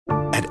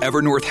At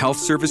Evernorth Health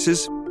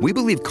Services, we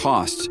believe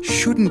costs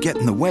shouldn't get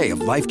in the way of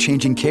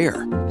life-changing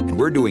care, and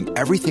we're doing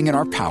everything in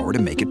our power to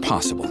make it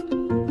possible.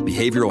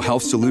 Behavioral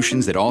health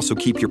solutions that also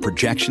keep your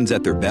projections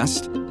at their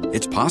best?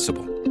 It's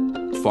possible.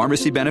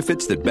 Pharmacy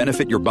benefits that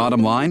benefit your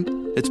bottom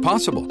line? It's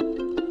possible.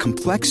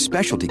 Complex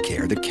specialty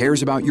care that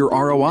cares about your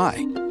ROI?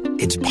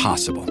 It's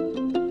possible.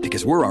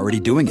 Because we're already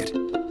doing it.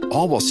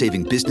 All while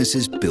saving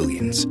businesses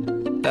billions.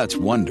 That's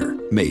Wonder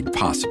made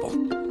possible.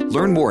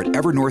 Learn more at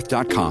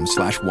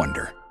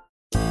evernorth.com/wonder.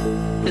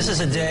 This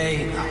is a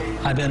day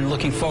I've been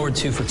looking forward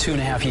to for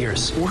 2.5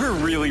 years. We're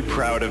really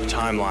proud of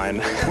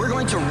Timeline. We're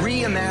going to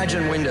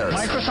reimagine Windows.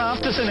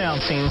 Microsoft is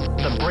announcing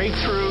the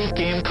breakthrough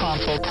game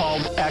console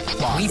called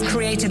Xbox. We've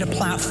created a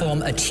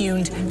platform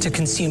attuned to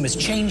consumers'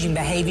 changing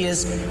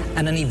behaviors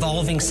and an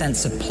evolving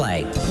sense of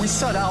play. We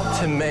set out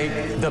to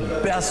make the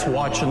best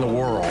watch in the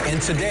world.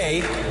 And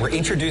today, we're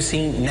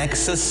introducing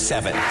Nexus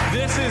 7.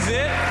 This is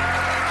it,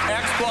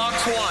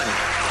 Xbox One.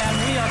 And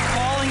we are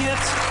calling it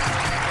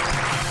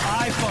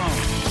iPhone.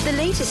 The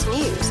latest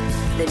news,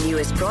 the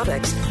newest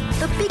products,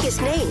 the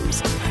biggest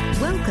names.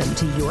 Welcome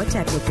to Your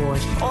Tech Report.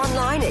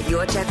 Online at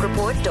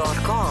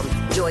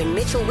YourTechReport.com. Join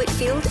Mitchell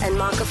Whitfield and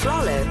Mark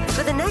Aflalo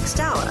for the next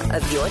hour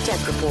of Your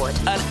Tech Report.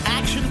 An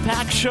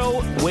action-packed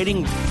show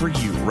waiting for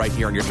you right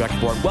here on Your Tech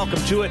Report.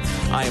 Welcome to it.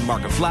 I am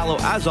Mark Aflalo,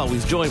 as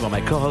always joined by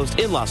my co-host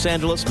in Los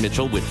Angeles,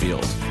 Mitchell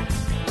Whitfield.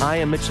 I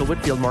am Mitchell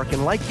Whitfield, Mark,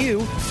 and like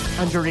you,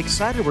 I'm very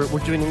excited. We're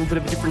doing a little bit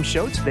of a different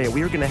show today.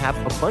 We are going to have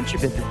a bunch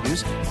of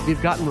interviews.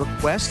 We've gotten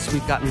requests.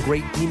 We've gotten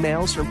great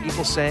emails from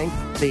people saying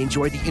they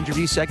enjoyed the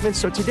interview segment.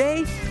 So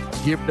today,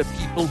 give the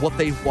people what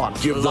they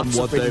want. Give them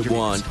what they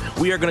want.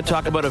 We are going to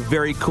talk about a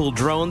very cool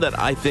drone that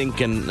I think,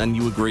 and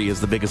you agree,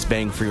 is the biggest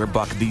bang for your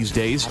buck these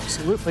days.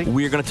 Absolutely.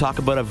 We are going to talk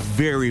about a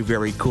very,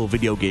 very cool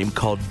video game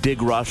called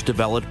Dig Rush,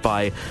 developed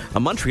by a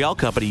Montreal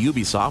company,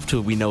 Ubisoft,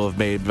 who we know have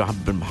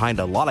been behind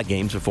a lot of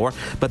games before.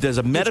 But there's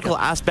a medical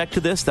aspect to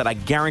this that I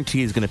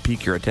guarantee is going to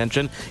pique your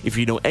attention. If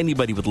you know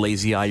anybody with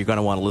lazy eye, you're going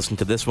to want to listen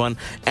to this one.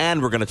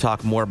 And we're going to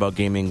talk more about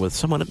gaming with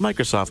someone at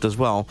Microsoft as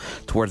well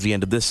towards the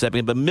end of this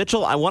segment. But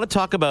Mitchell, I want to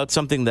talk about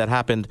something that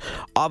happened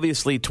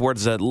obviously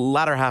towards the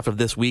latter half of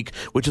this week,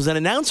 which is an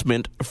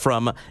announcement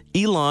from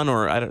Elon,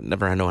 or I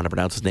never know how to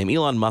pronounce his name,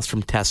 Elon Musk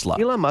from Tesla.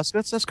 Elon Musk,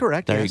 that's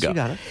correct. There yes, you go.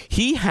 Got it.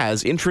 He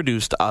has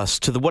introduced us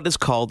to what is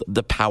called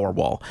the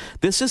Powerwall.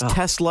 This is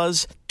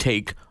Tesla's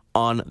take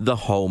on the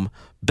home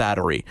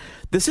battery.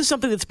 This is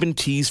something that's been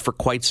teased for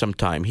quite some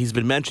time. He's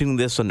been mentioning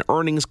this on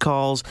earnings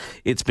calls.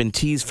 It's been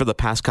teased for the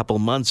past couple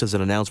of months as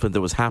an announcement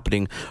that was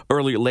happening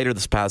later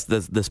this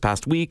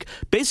past week.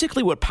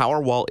 Basically what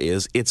Powerwall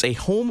is, it's a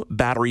home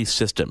battery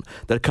system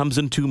that comes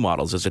in two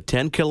models. There's a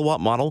 10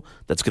 kilowatt model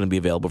that's going to be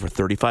available for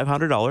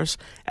 $3,500,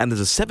 and there's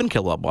a 7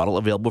 kilowatt model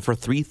available for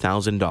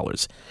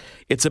 $3,000.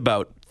 It's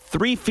about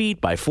 3 feet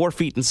by 4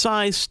 feet in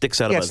size, sticks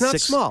out about 6.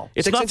 It's not small.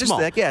 It's 6 not inches small.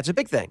 thick. Yeah, it's a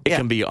big thing. It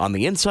can be on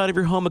the inside of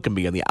your home. It can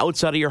be on the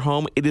outside of your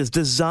home. It is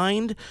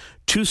designed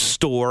to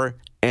store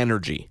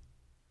energy.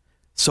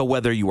 So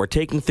whether you are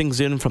taking things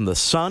in from the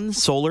sun,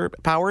 solar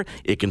power,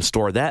 it can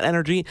store that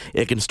energy.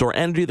 It can store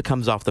energy that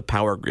comes off the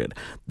power grid.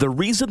 The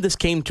reason this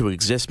came to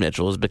exist,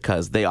 Mitchell, is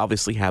because they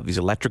obviously have these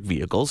electric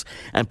vehicles,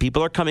 and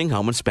people are coming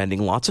home and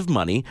spending lots of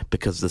money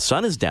because the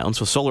sun is down,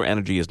 so solar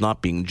energy is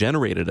not being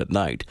generated at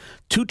night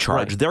to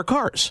charge their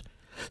cars.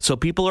 So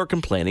people are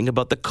complaining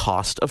about the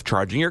cost of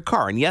charging your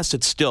car. And yes,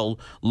 it's still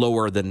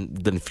lower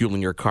than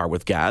fueling your car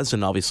with gas.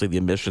 And obviously the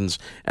emissions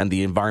and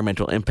the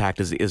environmental impact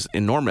is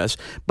enormous.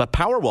 But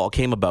Powerwall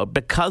came about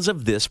because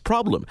of this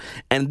problem.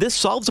 And this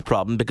solves the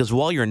problem because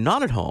while you're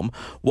not at home,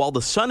 while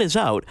the sun is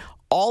out,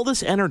 all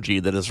this energy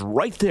that is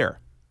right there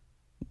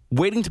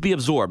waiting to be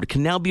absorbed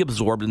can now be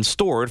absorbed and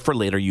stored for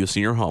later use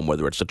in your home,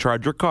 whether it's to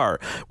charge your car,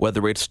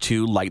 whether it's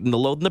to lighten the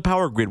load in the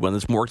power grid when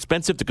it's more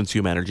expensive to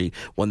consume energy.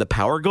 When the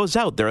power goes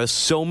out, there are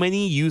so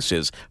many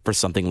uses for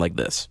something like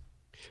this.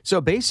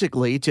 So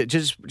basically, to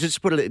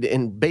just put it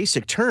in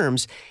basic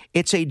terms,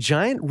 it's a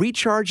giant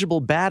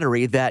rechargeable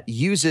battery that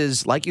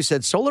uses, like you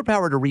said, solar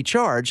power to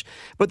recharge,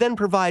 but then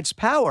provides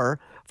power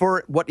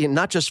for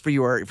not just for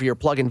your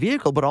plug-in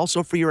vehicle, but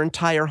also for your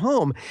entire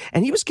home.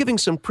 And he was giving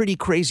some pretty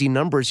crazy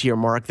numbers here,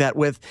 Mark, that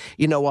with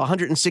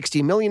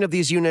 160 million of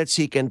these units,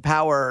 he can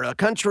power a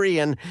country,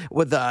 and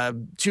with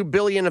 2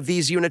 billion of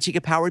these units, he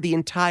could power the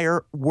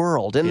entire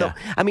world. And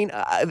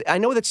I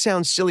know that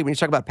sounds silly when you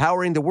talk about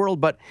powering the world,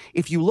 but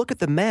if you look at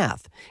the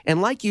math, and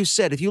like you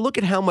said, if you look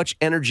at how much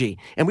energy,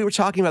 and we were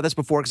talking about this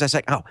before because I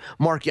said,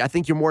 Mark, I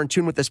think you're more in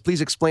tune with this. Please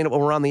explain it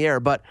when we're on the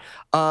air. But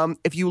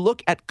if you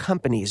look at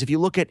companies, if you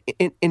look at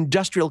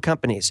industrial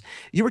companies,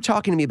 you were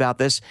talking to me about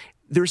this.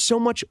 there's so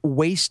much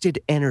wasted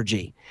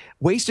energy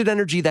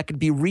that could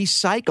be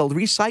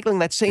recycling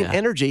that same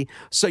energy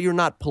so you're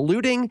not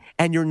polluting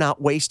and you're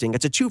not wasting.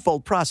 It's a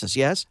twofold process,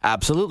 yes?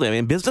 Absolutely. I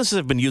mean, businesses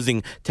have been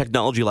using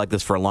technology like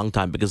this for a long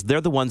time because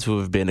they're the ones who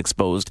have been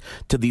exposed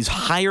to these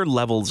higher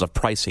levels of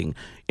pricing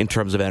in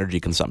terms of energy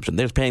consumption.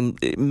 They're paying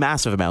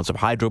massive amounts of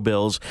hydro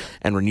bills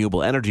and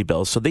renewable energy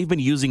bills, so they've been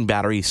using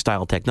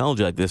battery-style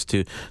technology like this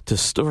to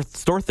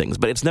store things,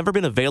 but it's never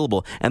been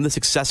available and this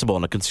accessible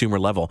on a consumer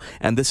level,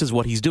 and this is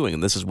what he's doing,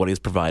 and this is what he's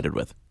provided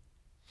with.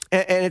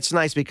 And it's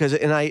nice because,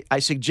 and I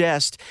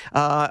suggest,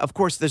 of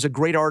course, there's a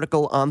great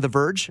article on The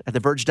Verge at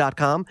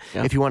theverge.com.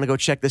 Yeah. If you want to go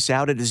check this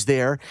out, it is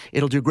there.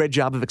 It'll do a great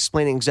job of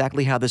explaining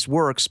exactly how this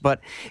works. But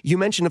you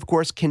mentioned, of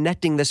course,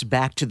 connecting this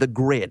back to the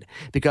grid,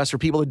 because for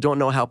people who don't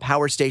know how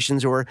power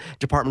stations or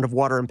Department of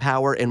Water and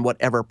Power in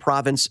whatever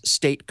province,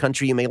 state,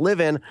 country you may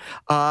live in,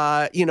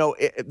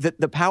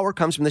 the power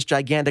comes from this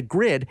gigantic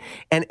grid,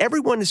 and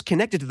everyone is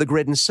connected to the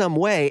grid in some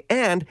way.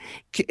 And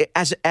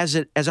as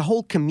a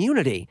whole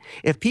community,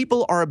 if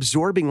people are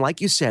absorbing,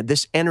 like you said,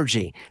 this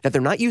energy that they're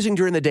not using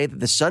during the day that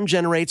the sun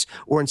generates,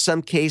 or in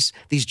some case,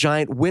 these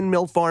giant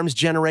windmill farms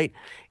generate,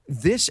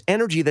 this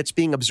energy that's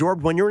being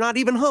absorbed when you're not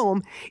even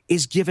home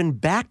is given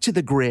back to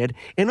the grid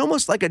in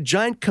almost like a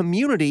giant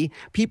community,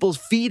 people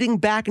feeding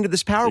back into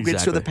this power grid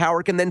so the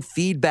power can then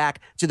feed back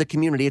to the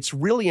community. It's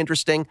really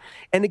interesting,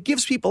 and it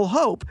gives people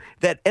hope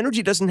that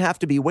energy doesn't have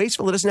to be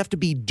wasteful. It doesn't have to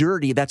be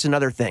dirty. That's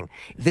another thing.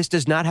 This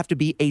does not have to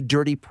be a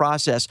dirty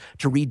process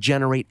to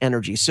regenerate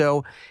energy.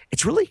 So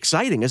it's really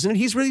exciting, isn't it?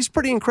 He's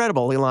pretty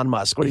incredible, Elon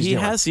Musk. What he's doing.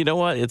 He has, you know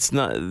what? It's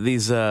not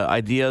these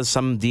ideas,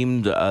 some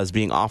deemed as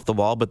being off the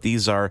wall, but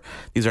these are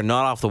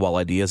not off-the-wall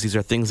ideas. These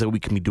are things that we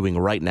can be doing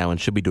right now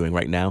and should be doing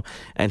right now.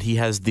 And he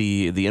has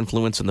the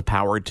influence and the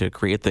power to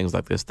create things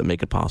like this that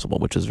make it possible,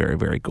 which is very,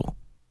 very cool.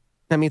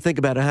 I mean, think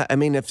about it. I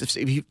mean, if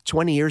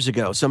 20 years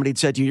ago, somebody had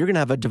said to you, you're going to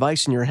have a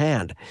device in your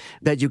hand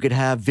that you could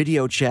have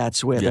video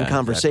chats with and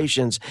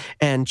conversations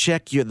and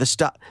check the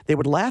stuff, they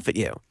would laugh at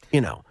you,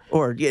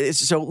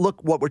 So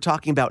look what we're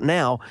talking about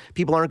now.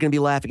 People aren't going to be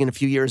laughing in a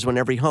few years when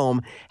every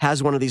home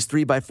has one of these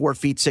 3x4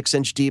 feet,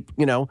 6-inch deep,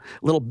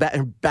 little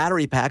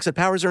battery packs that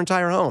powers their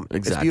entire home.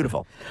 Exactly. It's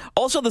beautiful.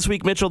 Also this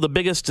week, Mitchell, the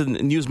biggest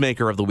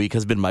newsmaker of the week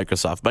has been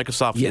Microsoft.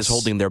 Microsoft is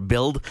holding their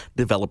Build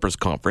Developers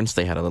Conference.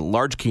 They had a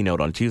large keynote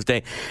on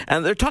Tuesday,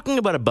 and they're talking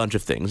about a bunch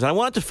of things. And I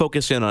wanted to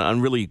focus in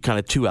on really kind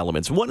of two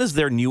elements. One is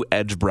their new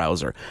Edge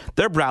browser.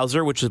 Their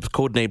browser, which is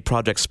codenamed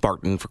Project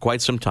Spartan for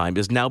quite some time,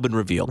 has now been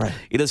revealed. Right.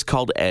 It is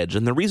called Edge,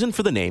 and the reason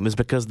for the name is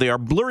because they are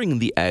blurring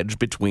the edge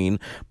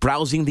between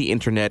browsing the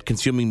internet,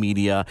 consuming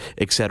media,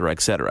 etc.,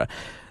 etc.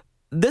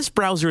 This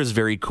browser is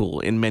very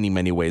cool in many,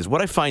 many ways.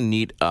 What I find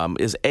neat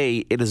is,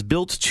 it is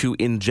built to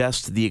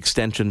ingest the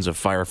extensions of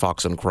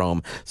Firefox and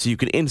Chrome, so you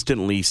can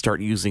instantly start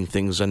using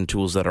things and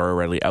tools that are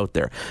already out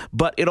there.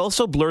 But it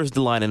also blurs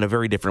the line in a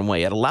very different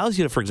way. It allows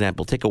you to, for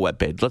example, take a web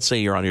page. Let's say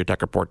you're on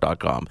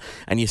YourTechReport.com,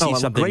 and you see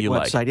something you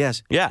like. Website,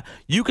 yes. Yeah,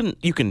 you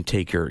can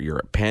take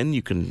your pen,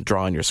 you can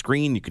draw on your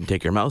screen, you can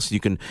take your mouse, you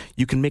can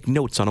make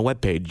notes on a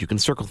web page, you can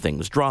circle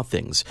things, draw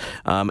things,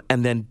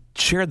 and then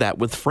share that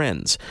with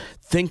friends.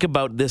 Think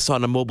about this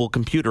on a mobile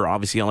computer,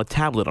 obviously on a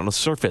tablet, on a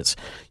Surface.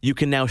 You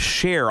can now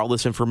share all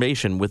this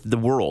information with the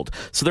world.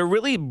 So they're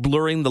really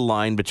blurring the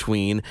line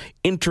between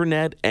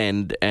internet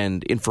and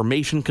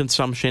information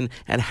consumption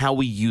and how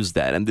we use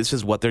that. And this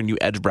is what their new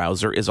Edge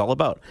browser is all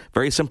about.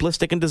 Very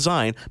simplistic in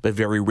design, but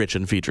very rich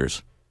in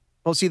features.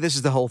 Well, see, this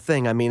is the whole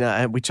thing. I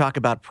mean, we talk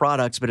about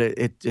products, but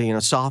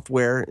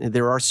software,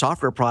 there are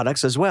software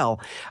products as well.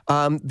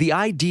 The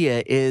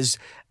idea is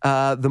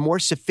the more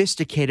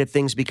sophisticated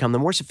things become, the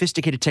more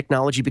sophisticated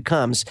technology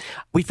becomes,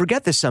 we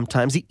forget this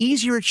sometimes, the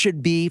easier it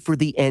should be for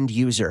the end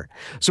user.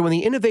 So when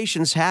the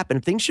innovations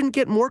happen, things shouldn't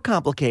get more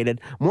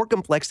complicated, more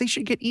complex, they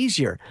should get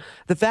easier.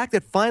 The fact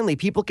that finally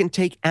people can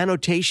take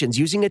annotations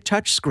using a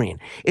touch screen,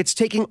 it's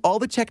taking all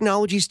the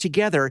technologies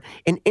together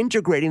and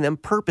integrating them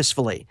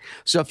purposefully.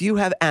 So if you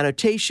have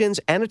annotations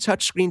and a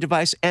touchscreen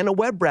device and a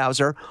web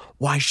browser,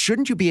 why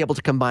shouldn't you be able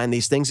to combine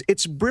these things?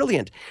 It's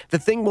brilliant. The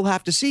thing we'll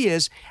have to see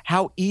is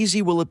how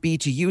easy will it be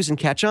to use and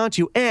catch on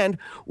to, and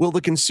will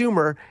the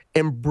consumer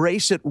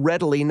embrace it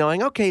readily,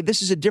 knowing, okay,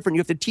 this is you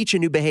have to teach a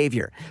new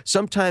behavior.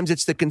 Sometimes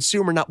it's the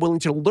consumer not willing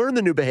to learn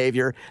the new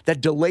behavior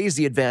that delays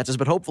the advances,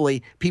 but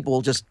hopefully people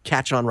will just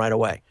catch on right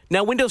away.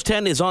 Now, Windows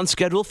 10 is on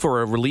schedule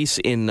for a release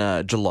in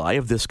July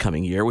of this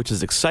coming year, which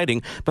is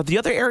exciting. But the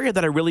other area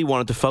that I really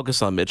wanted to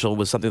focus on, Mitchell,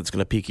 was something that's going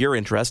to pique your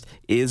interest,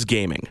 is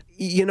gaming.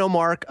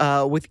 Mark,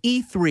 with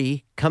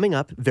E3 coming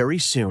up very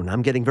soon,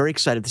 I'm getting very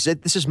excited.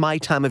 This is my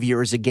time of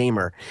year as a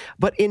gamer.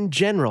 But in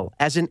general,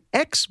 as an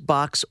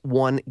Xbox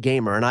One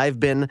gamer, and I've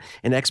been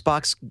an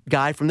Xbox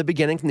guy from the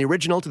beginning, from the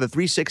original to the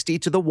 360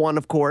 to the One,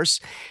 of course,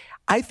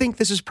 I think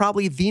this is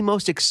probably the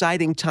most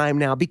exciting time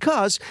now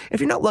because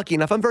if you're not lucky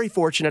enough, I'm very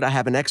fortunate. I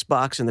have an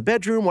Xbox in the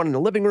bedroom, one in the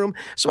living room,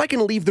 so I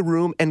can leave the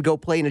room and go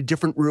play in a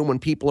different room when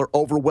people are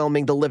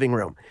overwhelming the living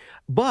room.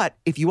 But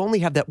if you only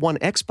have that one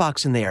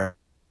Xbox in there,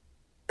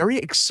 very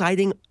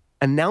exciting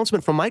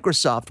announcement from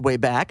Microsoft way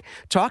back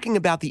talking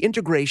about the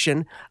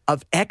integration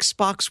of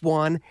Xbox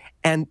One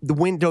and the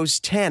Windows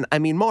 10. I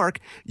mean, Mark,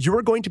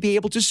 you're going to be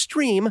able to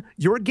stream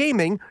your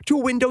gaming to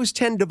a Windows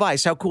 10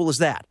 device. How cool is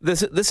that?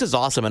 This is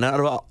awesome. And out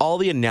of all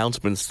the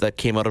announcements that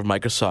came out of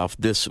Microsoft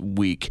this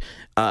week,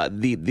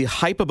 the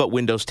hype about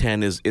Windows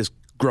 10 is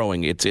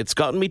growing. It's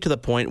gotten me to the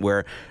point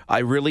where I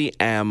really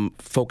am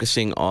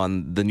focusing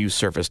on the new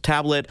Surface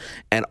tablet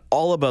and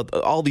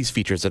all these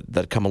features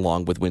that come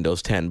along with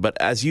Windows 10. But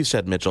as you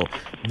said, Mitchell,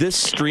 this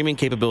streaming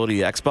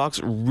capability of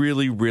Xbox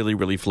really, really,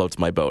 really floats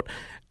my boat.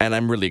 And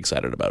I'm really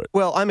excited about it.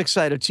 Well, I'm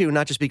excited too,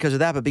 not just because of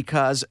that, but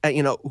because,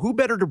 who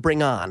better to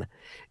bring on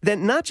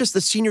than not just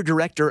the senior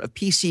director of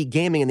PC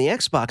gaming in the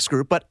Xbox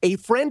group, but a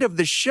friend of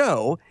the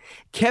show,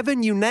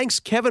 Kevin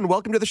Unanks. Kevin,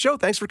 welcome to the show.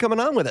 Thanks for coming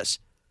on with us.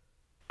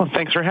 Well,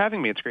 thanks for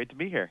having me. It's great to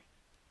be here.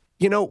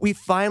 We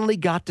finally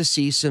got to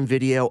see some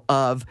video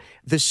of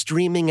the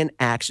streaming in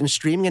action,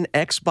 streaming in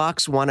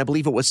Xbox One. I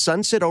believe it was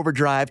Sunset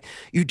Overdrive.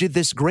 You did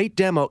this great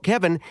demo.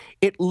 Kevin,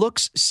 it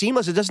looks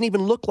seamless. It doesn't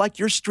even look like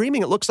you're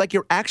streaming. It looks like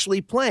you're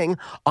actually playing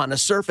on a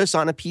Surface,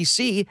 on a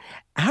PC.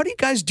 How do you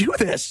guys do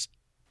this?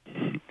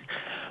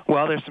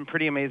 Well, there's some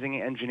pretty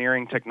amazing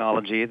engineering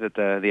technology that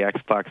the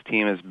Xbox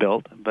team has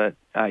built. But,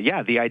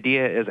 the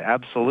idea is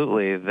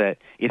absolutely that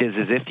it is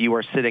as if you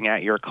are sitting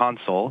at your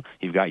console.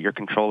 You've got your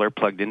controller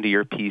plugged into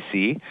your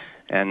PC,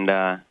 and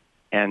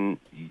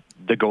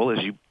the goal is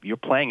you're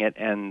playing it,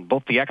 and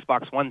both the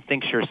Xbox One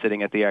thinks you're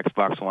sitting at the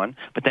Xbox One,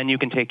 but then you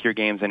can take your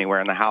games anywhere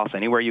in the house.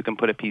 Anywhere you can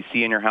put a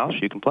PC in your house,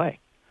 you can play.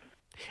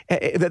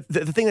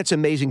 The thing that's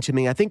amazing to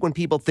me, I think when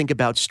people think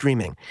about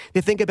streaming,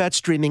 they think about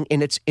streaming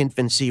in its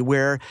infancy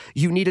where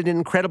you need an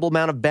incredible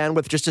amount of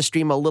bandwidth just to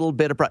stream a little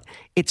bit of...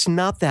 It's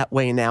not that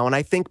way now, and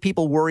I think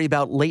people worry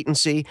about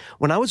latency.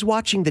 When I was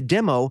watching the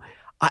demo,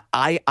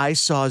 I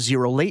saw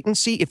zero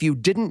latency. If you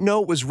didn't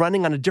know it was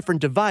running on a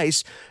different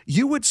device,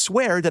 you would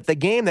swear that the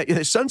game,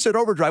 that Sunset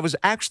Overdrive, was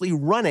actually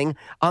running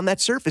on that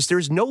Surface.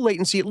 There's no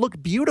latency. It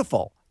looked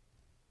beautiful.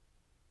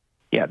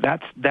 Yeah,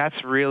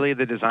 that's really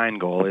the design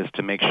goal, is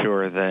to make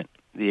sure that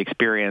the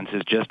experience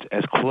is just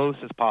as close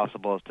as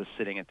possible as to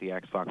sitting at the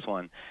Xbox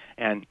One.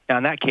 And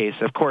in that case,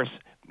 of course,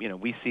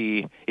 we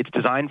see it's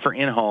designed for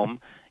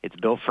in-home. It's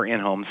built for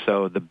in-home,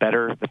 so the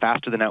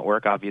faster the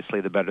network, obviously,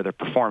 the better the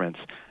performance.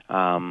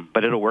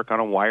 But it'll work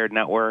on a wired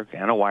network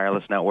and a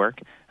wireless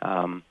network.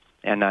 And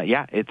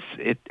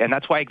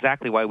that's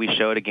exactly why we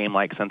showed a game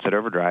like Sunset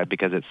Overdrive,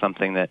 because it's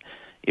something that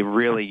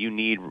you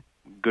need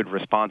good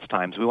response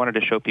times. We wanted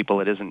to show people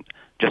it isn't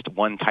just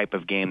one type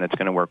of game that's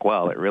going to work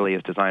well. It really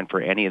is designed for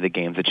any of the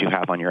games that you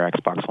have on your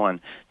Xbox One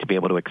to be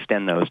able to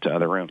extend those to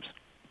other rooms.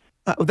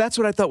 That's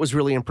what I thought was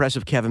really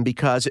impressive, Kevin,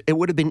 because it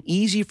would have been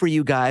easy for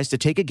you guys to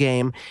take a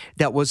game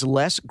that was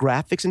less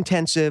graphics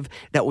intensive,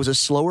 that was a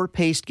slower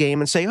paced game,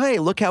 and say, hey,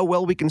 look how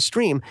well we can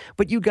stream.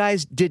 But you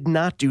guys did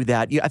not do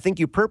that. I think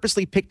you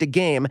purposely picked a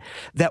game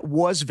that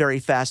was very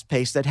fast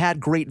paced, that had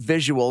great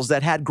visuals,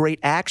 that had great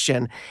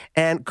action.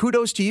 And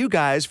kudos to you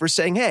guys for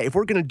saying, hey, if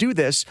we're going to do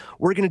this,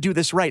 we're going to do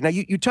this right. Now,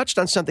 you touched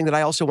on something that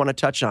I also want to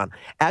touch on.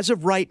 As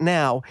of right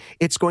now,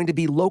 it's going to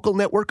be local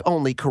network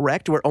only,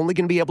 correct? We're only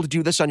going to be able to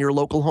do this on your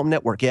local home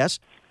network, yes?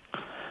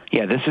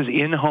 Yeah, this is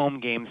in-home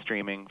game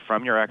streaming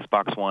from your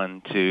Xbox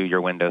One to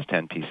your Windows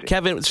 10 PC.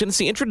 Kevin, since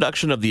the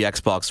introduction of the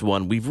Xbox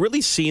One, we've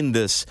really seen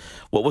this,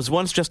 what was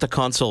once just a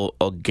console,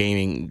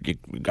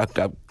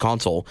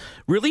 console,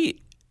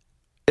 really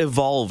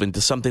evolve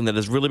into something that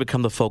has really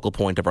become the focal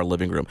point of our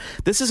living room.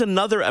 This is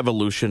another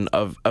evolution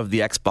of the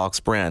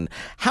Xbox brand.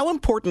 How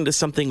important is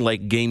something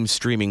like game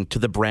streaming to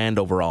the brand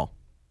overall?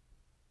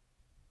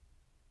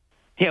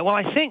 Yeah, well,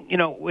 I think,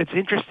 it's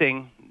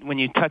interesting when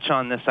you touch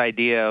on this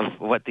idea of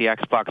what the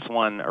Xbox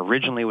One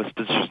originally was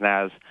positioned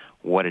as,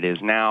 what it is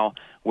now,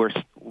 where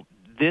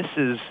this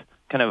is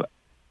kind of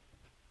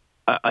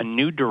a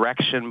new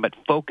direction, but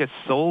focused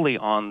solely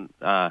on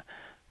the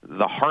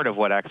heart of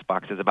what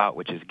Xbox is about,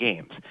 which is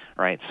games,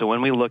 right? So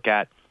when we look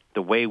at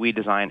the way we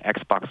design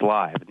Xbox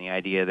Live and the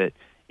idea that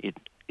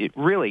it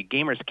really,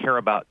 gamers care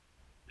about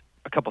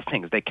a couple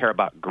things. They care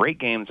about great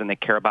games, and they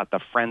care about the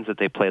friends that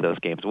they play those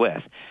games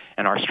with.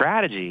 And our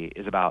strategy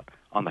is about,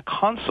 on the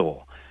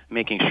console,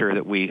 making sure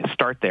that we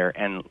start there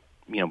and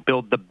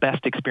build the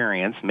best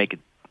experience, make it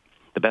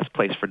the best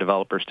place for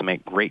developers to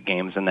make great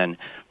games, and then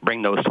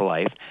bring those to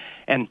life.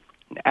 And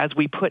as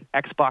we put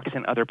Xbox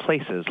in other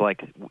places,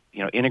 like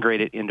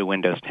integrate it into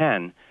Windows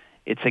 10,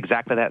 it's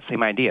exactly that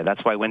same idea.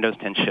 That's why Windows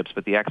 10 ships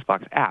with the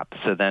Xbox app.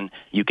 So then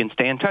you can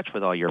stay in touch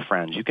with all your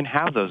friends. You can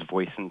have those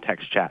voice and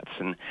text chats,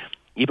 and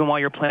even while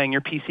you're playing your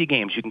PC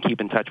games, you can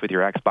keep in touch with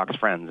your Xbox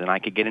friends. And I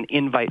could get an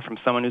invite from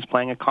someone who's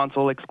playing a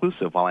console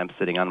exclusive while I'm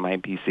sitting on my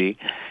PC.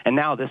 And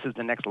now this is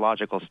the next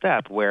logical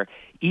step where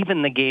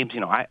even the games,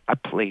 I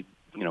play,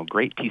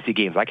 great PC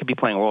games. I could be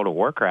playing World of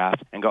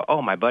Warcraft and go,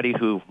 oh, my buddy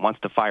who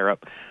wants to fire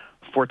up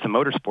Forza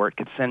Motorsport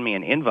could send me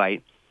an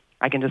invite.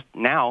 I can just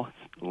now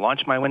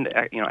launch my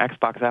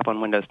Xbox app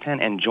on Windows 10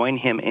 and join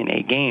him in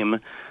a game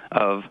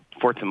of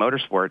Forza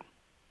Motorsport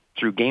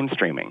through game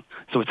streaming.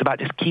 So it's about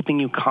just keeping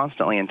you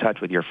constantly in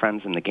touch with your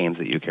friends and the games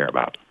that you care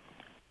about.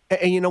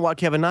 And you know what,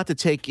 Kevin, not to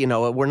take,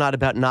 we're not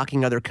about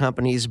knocking other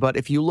companies, but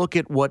if you look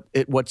at what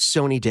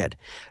Sony did,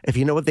 if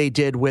you know what they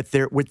did with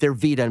their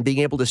Vita and being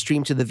able to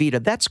stream to the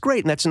Vita, that's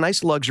great. And that's a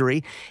nice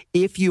luxury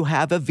if you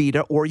have a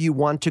Vita or you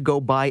want to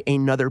go buy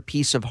another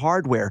piece of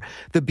hardware.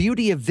 The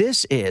beauty of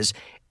this is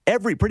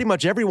pretty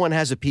much everyone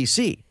has a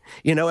PC.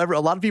 A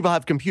lot of people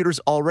have computers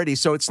already,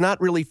 so it's not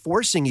really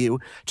forcing you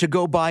to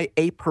go buy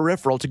a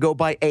peripheral, to go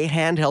buy a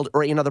handheld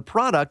or another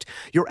product.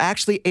 You're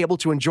actually able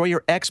to enjoy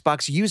your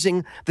Xbox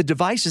using the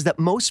devices that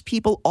most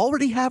people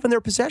already have in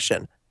their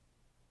possession.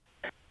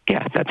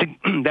 Yeah,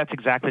 that's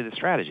exactly the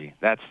strategy.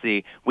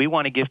 We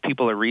want to give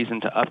people a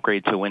reason to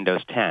upgrade to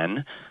Windows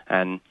 10,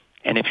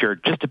 and if you're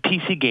just a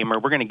PC gamer,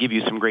 we're going to give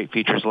you some great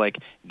features like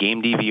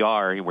Game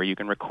DVR, where you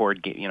can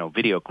record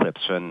video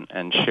clips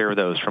and share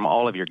those from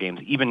all of your games,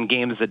 even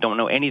games that don't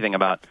know anything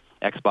about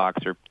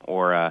Xbox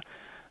or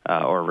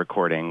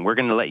recording. We're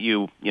going to let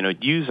you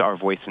use our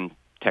voice and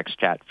text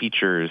chat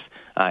features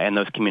and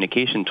those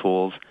communication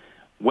tools,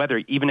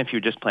 even if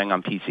you're just playing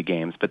on PC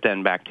games. But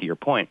then back to your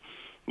point,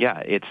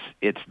 yeah,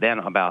 it's then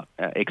about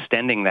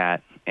extending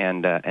that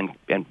and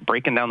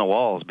breaking down the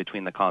walls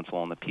between the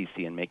console and the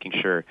PC and making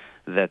sure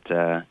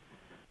that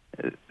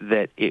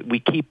we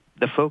keep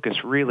the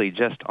focus really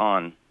just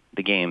on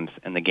the games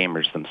and the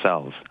gamers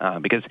themselves,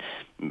 because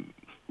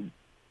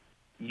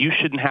you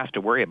shouldn't have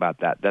to worry about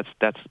that.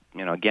 That's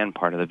again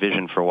part of the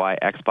vision for why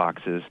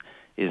Xbox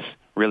is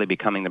really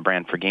becoming the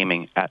brand for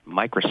gaming at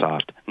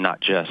Microsoft, not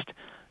just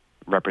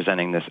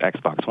representing this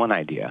Xbox One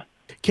idea.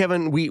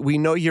 Kevin, we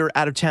know you're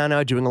out of town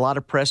now doing a lot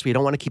of press. We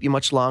don't want to keep you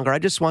much longer. I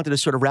just wanted to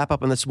sort of wrap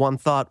up on this one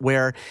thought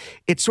where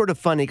it's sort of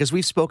funny because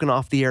we've spoken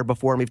off the air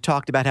before and we've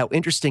talked about how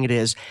interesting it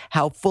is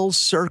how full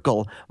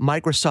circle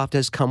Microsoft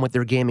has come with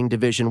their gaming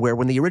division, where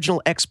when the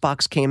original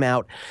Xbox came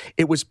out,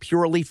 it was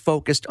purely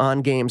focused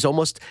on games,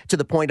 almost to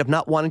the point of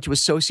not wanting to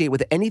associate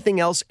with anything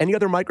else, any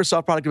other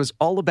Microsoft product. It was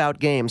all about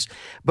games.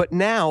 But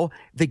now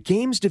the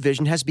games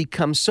division has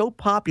become so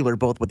popular,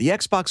 both with the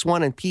Xbox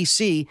One and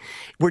PC,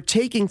 we're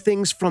taking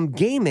things from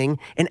gaming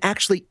and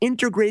actually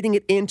integrating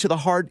it into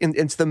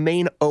the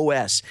main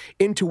OS,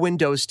 into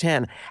Windows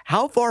 10.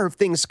 How far have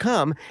things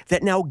come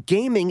that now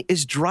gaming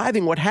is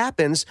driving what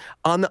happens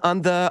on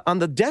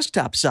the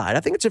desktop side? I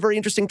think it's a very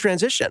interesting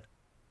transition.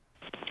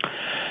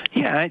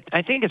 Yeah,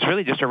 I think it's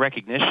really just a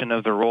recognition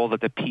of the role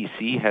that the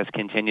PC has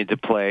continued to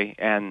play,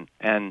 and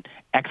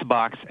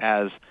Xbox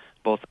as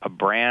both a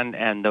brand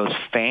and those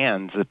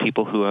fans, the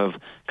people who have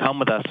come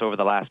with us over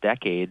the last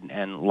decade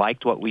and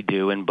liked what we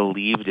do and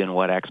believed in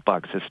what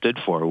Xbox has stood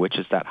for, which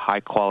is that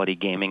high-quality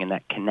gaming and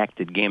that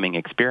connected gaming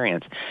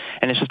experience.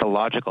 And it's just a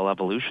logical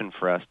evolution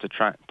for us to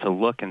try to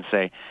look and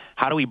say,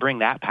 how do we bring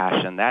that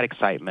passion, that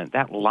excitement,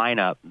 that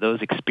lineup,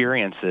 those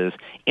experiences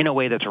in a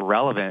way that's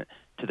relevant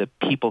to the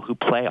people who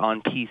play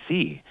on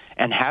PC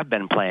and have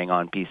been playing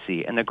on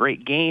PC, and the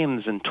great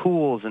games and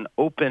tools and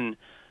open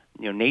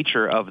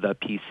nature of the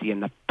PC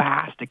and the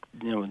fast,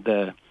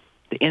 the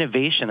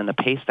innovation and the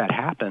pace that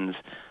happens.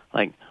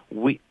 Like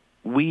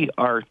we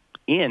are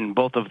in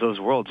both of those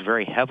worlds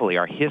very heavily.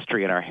 Our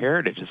history and our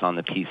heritage is on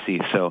the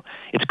PC. So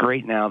it's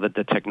great now that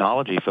the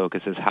technology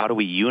focus is how do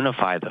we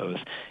unify those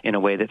in a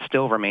way that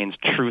still remains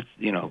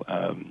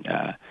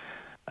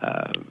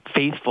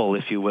faithful,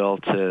 if you will,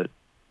 to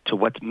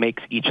what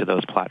makes each of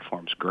those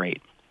platforms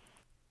great.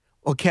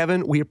 Well,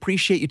 Kevin, we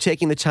appreciate you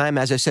taking the time.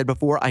 As I said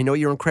before, I know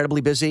you're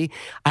incredibly busy.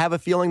 I have a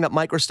feeling that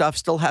Microsoft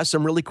still has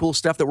some really cool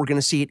stuff that we're going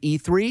to see at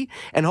E3.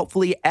 And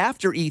hopefully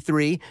after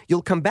E3,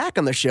 you'll come back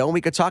on the show and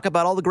we could talk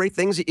about all the great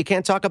things that you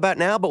can't talk about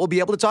now, but we'll be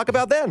able to talk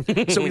about then.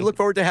 So we look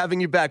forward to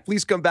having you back.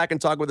 Please come back and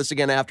talk with us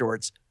again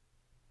afterwards.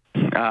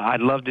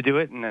 I'd love to do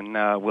it, and then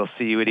we'll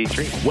see you at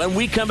E3. When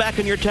we come back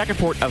on Your Tech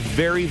Report, a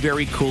very,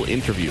 very cool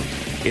interview.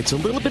 It's a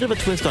little bit of a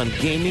twist on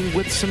gaming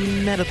with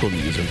some medical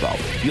news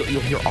involved. You'll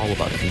hear all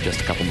about it in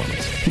just a couple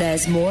moments.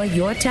 There's more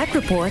Your Tech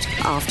Report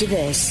after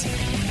this.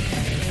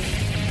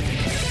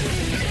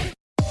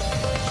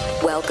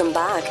 Welcome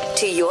back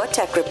to Your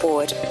Tech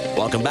Report.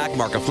 Welcome back.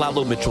 Mark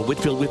Aflalo, Mitchell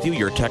Whitfield with you.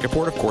 Your Tech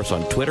Report, of course,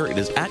 on Twitter. It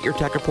is at Your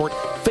Tech Report,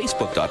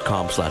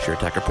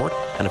 Facebook.com/YourTechReport,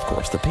 and, of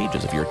course, the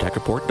pages of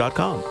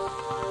YourTechReport.com.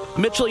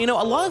 Mitchell, a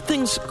lot of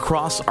things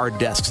cross our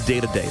desks day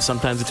to day.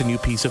 Sometimes it's a new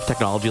piece of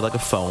technology like a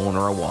phone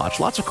or a watch.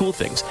 Lots of cool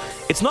things.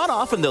 It's not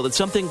often, though, that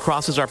something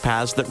crosses our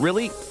paths that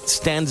really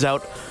stands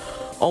out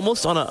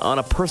almost on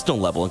a personal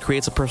level and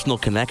creates a personal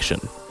connection.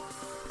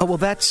 Oh, well,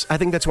 I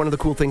think that's one of the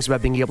cool things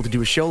about being able to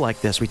do a show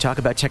like this. We talk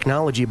about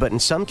technology, but in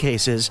some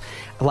cases,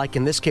 like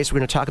in this case we're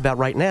going to talk about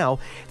right now,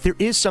 there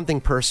is something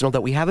personal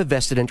that we have a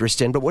vested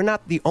interest in, but we're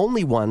not the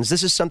only ones.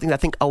 This is something that I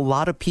think a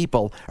lot of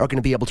people are going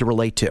to be able to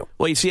relate to.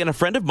 Well, you see, and a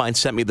friend of mine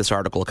sent me this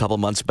article a couple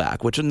months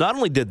back, which not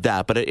only did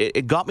that, but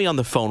it got me on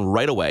the phone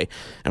right away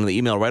and on the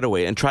email right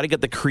away and try to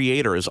get the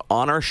creators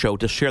on our show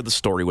to share the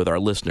story with our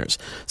listeners.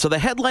 So the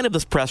headline of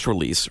this press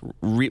release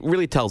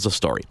really tells the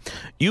story.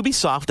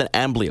 Ubisoft and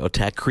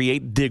Ambliotech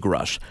create Dig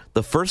Rush,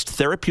 the first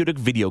therapeutic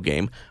video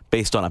game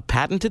based on a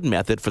patented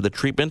method for the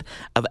treatment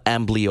of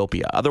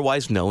amblyopia,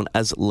 otherwise known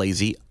as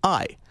lazy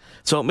eye.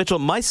 So, Mitchell,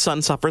 my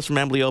son suffers from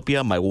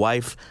amblyopia. My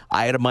wife,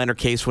 I had a minor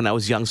case when I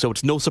was young, so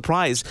it's no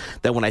surprise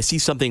that when I see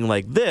something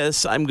like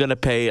this, I'm going to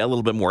pay a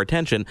little bit more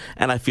attention,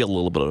 and I feel a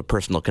little bit of a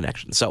personal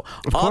connection. So,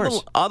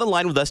 on the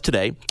line with us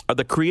today are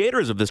the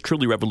creators of this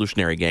truly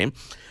revolutionary game,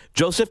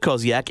 Joseph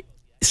Koziak,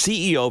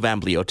 CEO of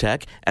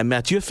Ambliotech, and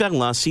Mathieu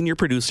Ferland, senior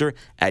producer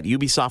at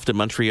Ubisoft in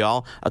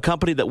Montreal, a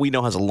company that we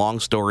know has a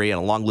long story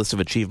and a long list of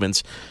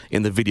achievements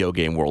in the video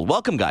game world.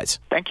 Welcome, guys.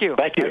 Thank you.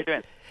 Thank you. How are you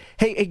doing?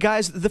 Hey,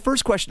 guys, the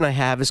first question I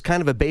have is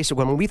kind of a basic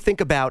one. When we think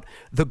about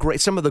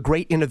some of the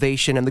great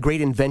innovation and the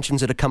great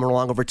inventions that have come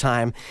along over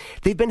time,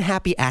 they've been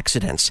happy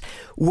accidents.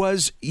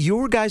 Was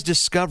your guys'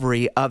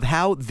 discovery of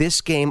how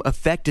this game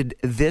affected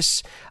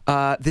this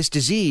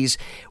disease,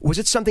 was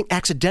it something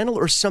accidental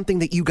or something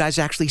that you guys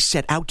actually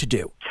set out to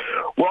do?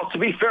 Well, to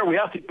be fair, we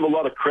have to give a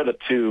lot of credit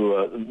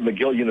to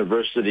McGill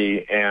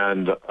University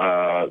and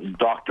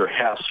Dr.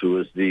 Hess, who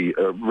is the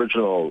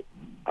original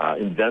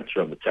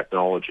inventor of the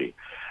technology.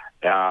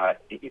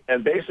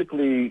 And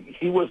basically,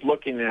 he was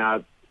looking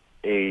at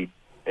a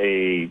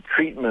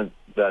treatment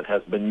that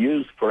has been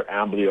used for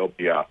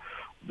amblyopia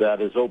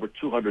that is over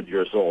 200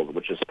 years old,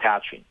 which is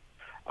patching.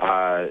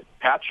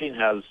 Patching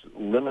has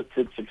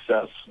limited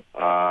success.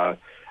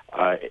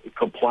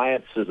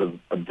 Compliance is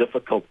a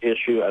difficult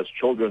issue, as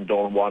children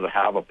don't want to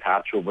have a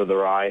patch over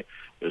their eye.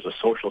 There's a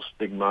social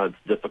stigma. It's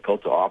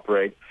difficult to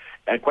operate.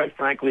 And quite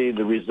frankly,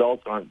 the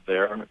results aren't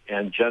there.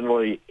 And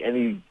generally,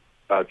 any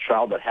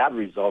child that had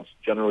results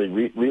generally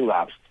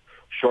relapsed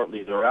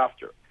shortly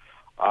thereafter.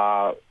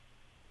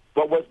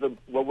 What was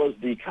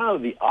the kind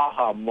of the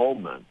aha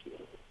moment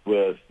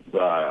with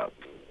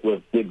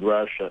Big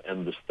Rush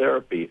and this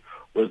therapy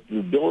was the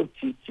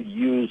ability to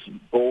use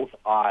both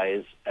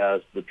eyes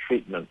as the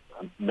treatment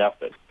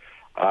method.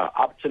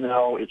 Up to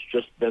now, it's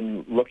just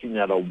been looking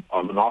at a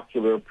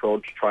monocular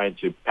approach, trying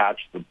to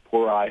patch the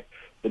poor eye.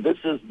 But this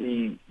is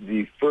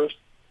the first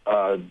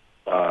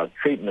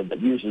treatment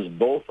that uses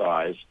both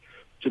eyes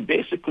to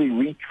basically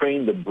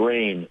retrain the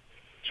brain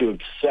to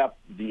accept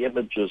the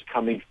images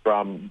coming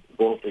from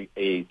both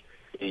a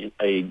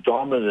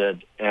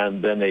dominant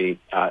and then a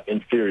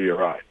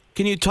inferior eye.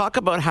 Can you talk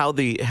about how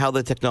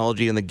the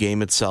technology in the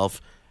game itself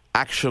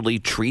actually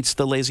treats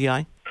the lazy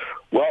eye?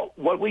 Well,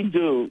 what we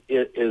do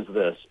is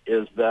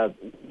that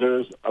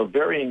there's a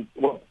varying.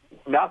 Well,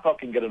 Mathal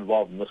can get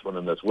involved in this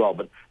one as well,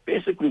 but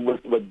basically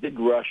what Big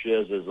Rush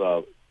is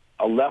a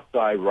left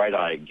eye, right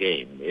eye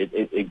game.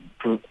 It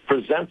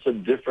presents a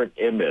different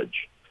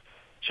image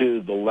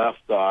to the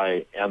left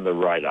eye and the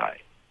right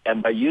eye.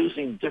 And by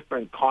using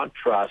different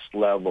contrast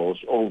levels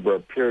over a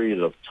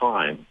period of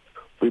time,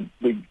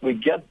 we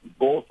get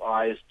both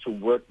eyes to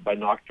work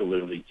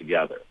binocularly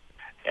together.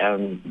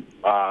 And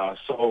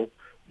so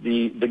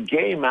the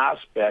game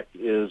aspect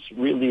is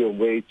really a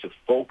way to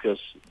focus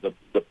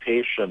the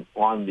patient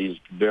on these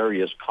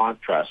various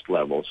contrast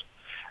levels.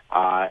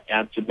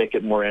 And to make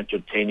it more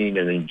entertaining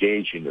and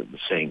engaging at the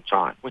same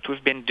time. What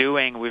we've been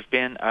doing, we've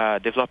been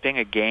developing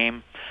a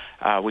game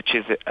which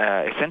is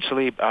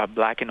essentially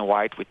black and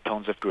white with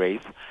tones of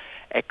grays,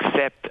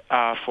 except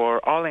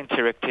for all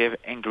interactive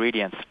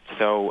ingredients.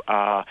 So,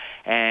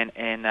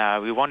 and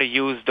we want to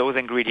use those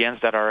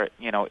ingredients that are,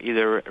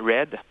 either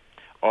red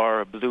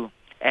or blue.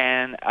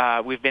 And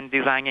we've been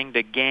designing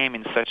the game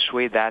in such a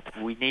way that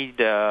we need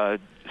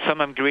some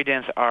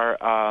ingredients are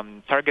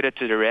targeted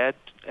to the red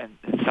and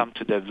some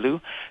to the blue.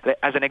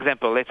 As an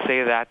example, let's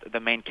say that the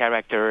main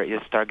character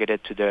is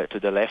targeted to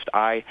the left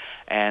eye,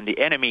 and the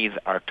enemies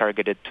are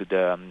targeted to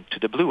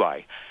the blue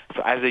eye.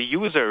 So, as a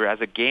user,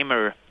 as a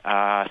gamer,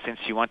 since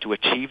you want to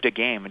achieve the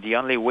game, the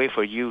only way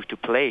for you to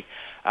play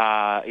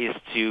is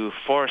to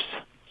force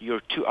your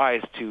two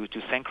eyes to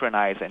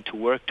synchronize and to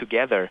work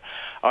together.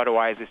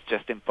 Otherwise, it's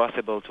just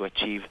impossible to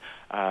achieve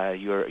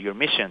your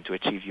mission, to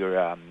achieve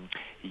your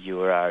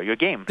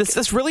game.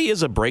 This really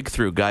is a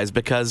breakthrough, guys,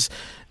 because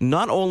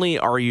not only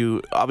are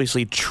you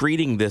obviously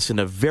treating this in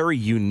a very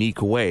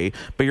unique way,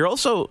 but you're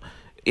also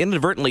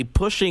inadvertently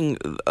pushing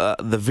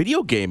the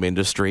video game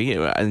industry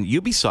and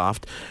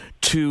Ubisoft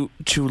to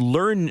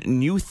learn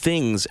new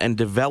things and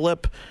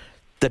develop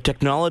the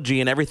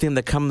technology and everything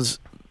that comes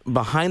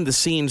behind the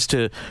scenes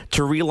to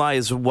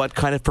realize what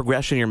kind of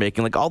progression you're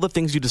making. Like all the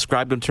things you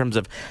described in terms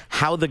of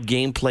how the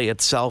gameplay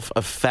itself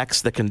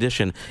affects the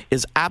condition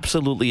is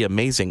absolutely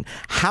amazing.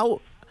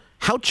 How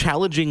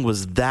challenging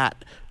was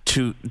that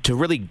to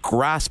really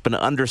grasp and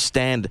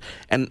understand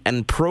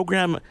and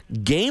program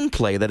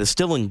gameplay that is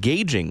still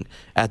engaging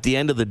at the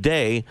end of the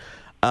day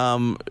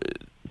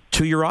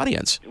to your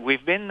audience?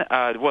 We've been,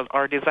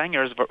 our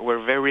designers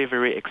were very,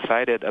 very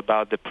excited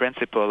about the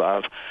principle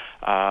of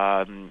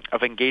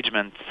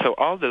engagement. So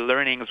all the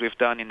learnings we've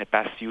done in the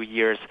past few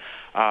years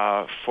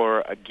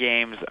for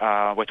games,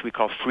 what we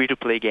call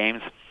free-to-play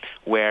games,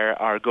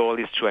 where our goal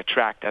is to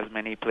attract as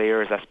many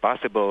players as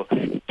possible,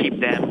 keep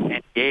them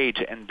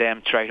engaged, and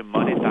then try to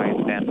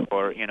monetize them,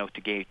 or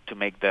to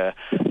make the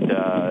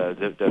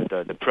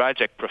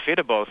project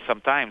profitable.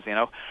 Sometimes,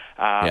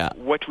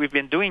 what we've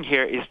been doing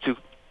here is to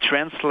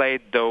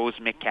translate those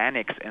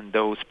mechanics and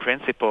those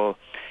principles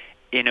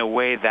in a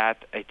way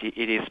that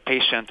it is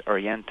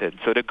patient-oriented.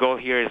 So the goal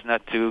here is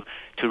not to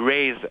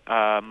raise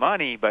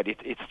money, but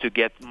it's to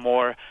get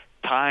more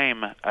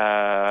time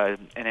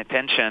and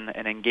attention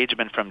and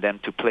engagement from them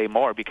to play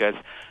more, because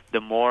the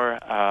more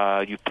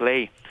you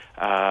play,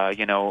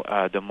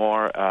 the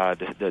more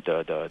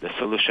the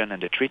solution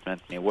and the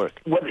treatment may work.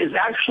 What is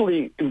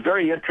actually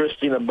very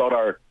interesting about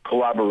our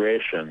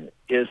collaboration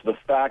is the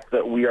fact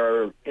that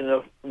we're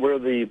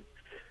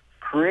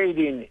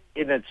creating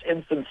in its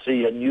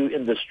infancy a new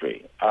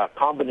industry, a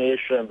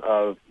combination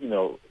of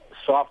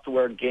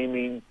software,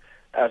 gaming,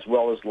 as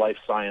well as life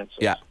sciences.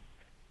 Yeah.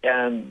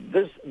 And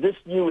this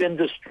new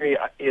industry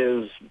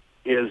is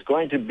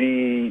going to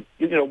be,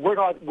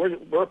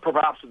 we're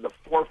perhaps at the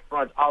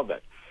forefront of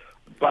it,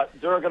 but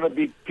there are going to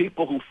be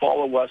people who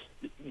follow us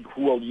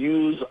who will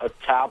use a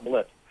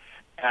tablet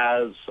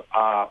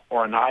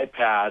or an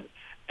iPad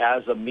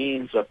as a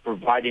means of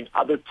providing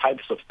other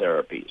types of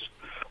therapies.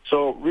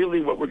 So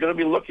really what we're going to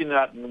be looking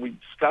at, and we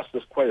discussed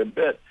this quite a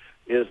bit,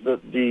 is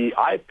that the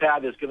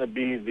iPad is going to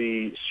be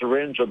the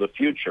syringe of the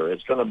future.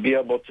 It's going to be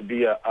able to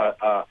be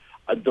a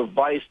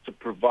device to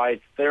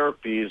provide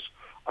therapies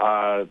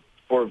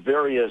for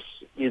various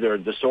either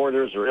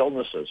disorders or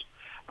illnesses.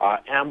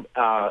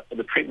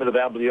 The treatment of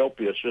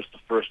amblyopia is just the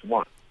first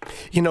one.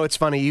 It's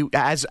funny.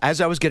 As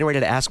I was getting ready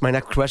to ask my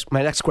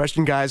next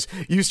question, guys,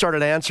 you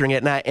started answering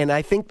it, and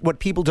I think what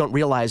people don't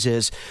realize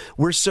is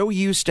we're so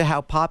used to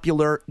how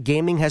popular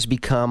gaming has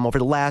become over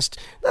the last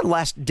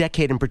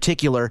decade in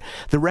particular,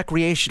 the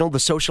recreational, the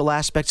social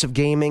aspects of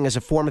gaming as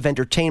a form of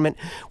entertainment.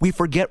 We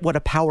forget what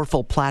a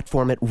powerful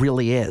platform it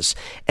really is,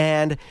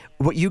 and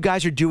what you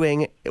guys are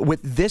doing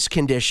with this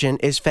condition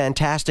is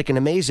fantastic and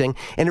amazing,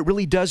 and it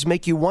really does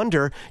make you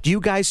wonder, do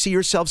you guys see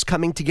yourselves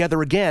coming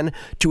together again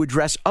to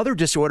address other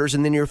disorders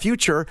in the near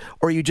future,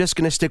 or are you just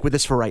going to stick with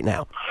this for right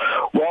now?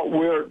 Well,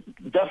 we're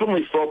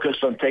definitely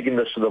focused on taking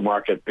this to the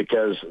market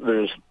because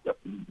there's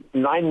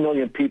 9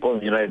 million people in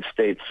the United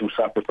States who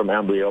suffer from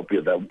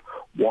amblyopia that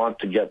want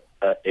to get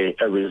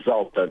a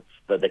result that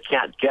they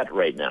can't get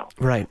right now.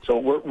 Right. So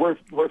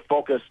we're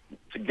focused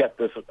to get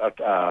this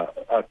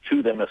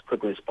to them as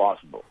quickly as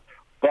possible.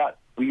 But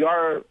we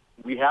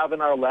have in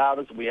our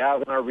labs, we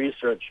have in our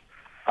research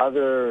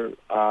other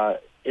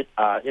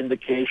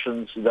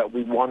indications that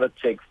we want to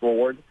take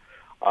forward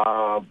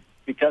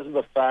because of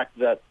the fact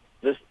that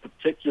this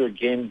particular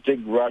game,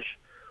 Dig Rush,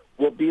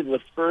 will be the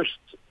first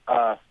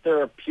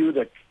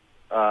therapeutic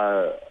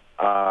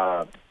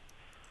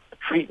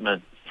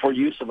treatment for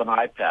use of an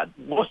iPad.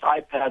 Most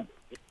iPad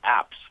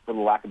apps, for the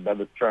lack of a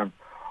better term,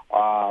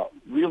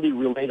 really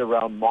relate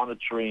around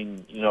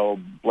monitoring,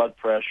 blood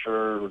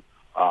pressure,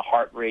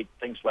 heart rate,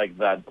 things like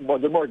that.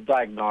 They're more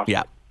diagnostic.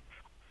 Yeah.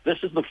 This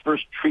is the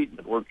first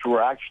treatment where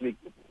we're actually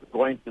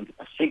going to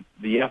seek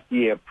the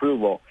FDA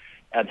approval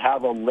and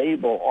have a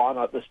label on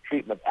this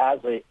treatment as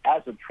a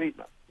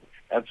treatment.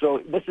 And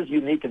so this is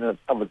unique in and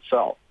of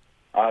itself.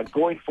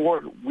 Going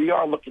forward, we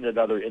are looking at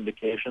other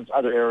indications,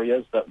 other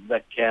areas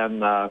that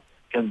can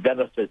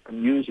benefit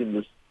from using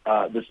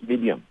this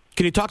medium.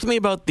 Can you talk to me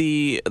about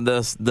the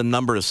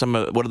numbers?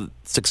 What are the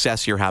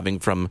success you're having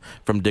from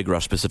Dig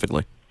Rush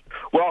specifically?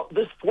 Well,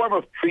 this form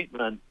of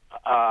treatment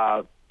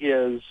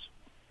is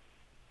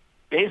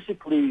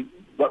basically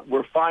what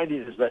we're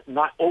finding is that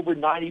over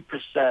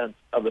 90%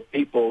 of the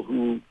people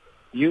who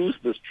use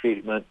this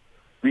treatment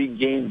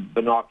regain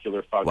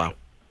binocular function, wow.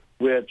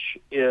 which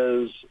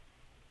is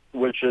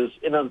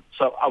in and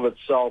of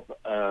itself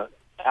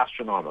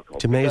astronomical.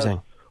 It's amazing.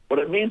 Because what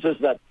it means is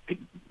that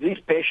these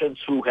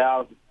patients who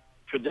have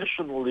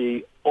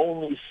traditionally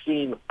only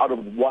seen out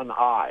of one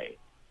eye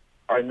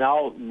are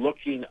now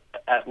looking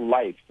at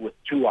life with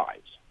two eyes.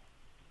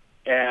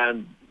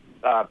 And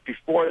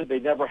before, they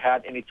never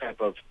had any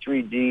type of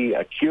 3D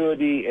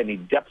acuity, any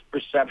depth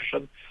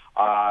perception.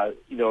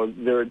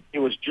 It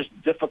was just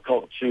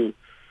difficult to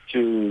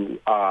do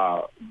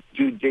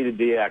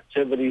day-to-day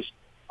activities.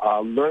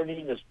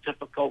 Learning is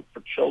difficult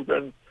for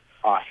children.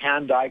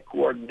 Hand-eye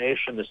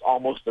coordination is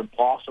almost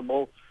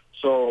impossible.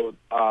 So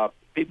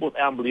people with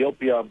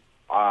amblyopia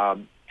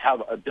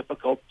have a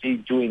difficulty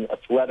doing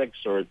athletics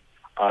or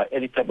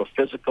any type of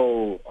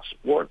physical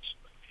sports.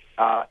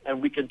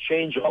 And we can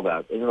change all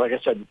that. And like I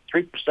said,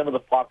 3% of the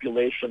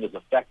population is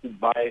affected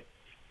by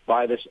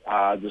this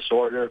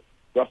disorder,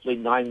 roughly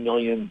 9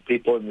 million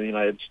people in the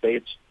United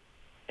States.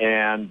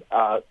 And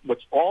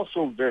what's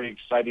also very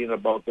exciting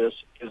about this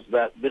is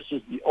that this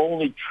is the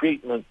only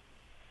treatment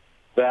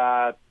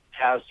that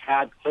has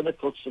had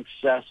clinical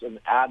success in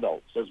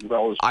adults as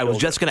well as children. I was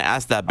just going to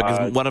ask that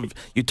because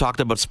you talked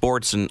about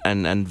sports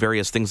and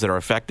various things that are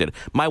affected.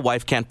 My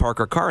wife can't park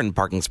her car in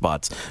parking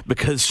spots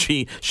because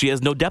she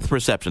has no depth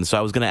perception. So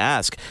I was going to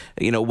ask,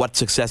 what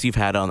success you've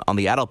had on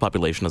the adult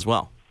population as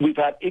well. We've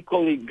had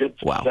equally good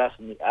success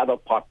in the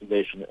adult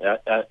population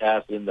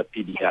as in the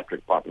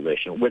pediatric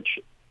population, which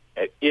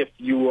if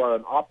you are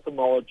an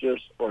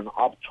ophthalmologist or an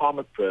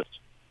optometrist,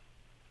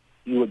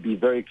 you would be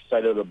very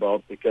excited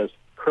about because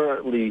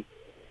currently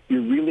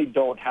you really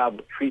don't have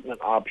a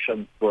treatment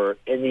option for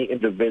any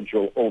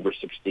individual over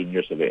 16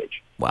 years of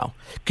age. Wow.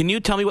 Can you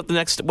tell me what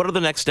are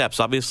the next steps?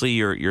 Obviously,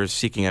 you're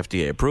seeking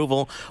FDA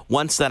approval.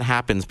 Once that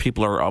happens,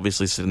 people are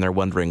obviously sitting there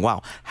wondering,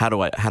 wow, how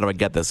do I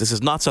get this? This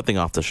is not something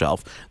off the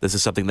shelf. This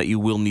is something that you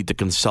will need to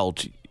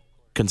consult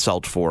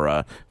for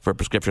a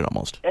prescription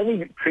almost.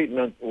 Any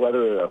treatment,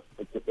 whether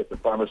it's a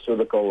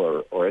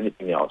pharmaceutical or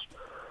anything else,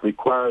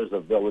 requires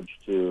a village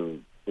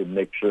to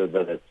make sure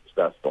that it's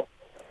successful.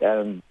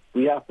 And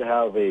we have to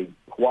have a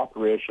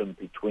cooperation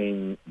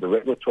between the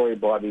regulatory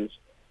bodies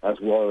as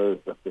well as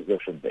the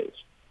physician base.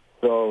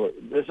 So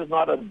this is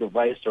not a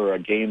device or a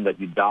game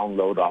that you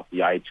download off the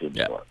iTunes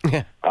store.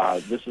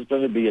 This is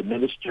going to be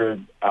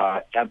administered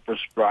and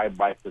prescribed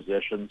by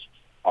physicians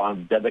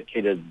on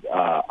dedicated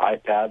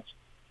iPads,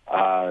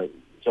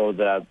 so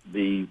that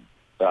the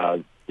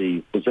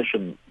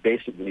physician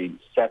basically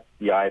sets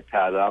the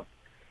iPad up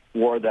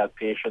for that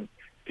patient,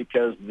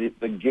 because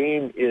the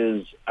game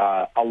is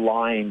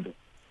aligned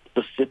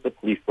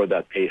specifically for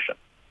that patient.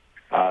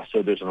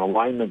 So there's an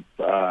alignment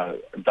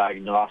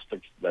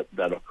diagnostics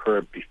that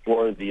occur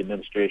before the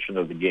administration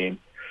of the game.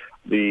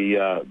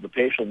 The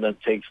patient then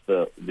takes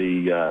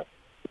the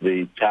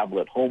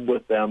tablet home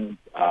with them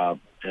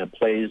and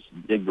plays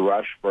Dig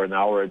Rush for an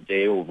hour a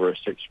day over a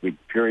 6-week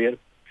period.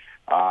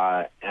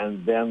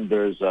 And then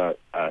there's a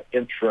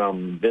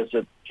interim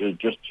visit to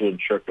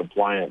ensure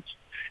compliance,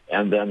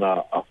 and then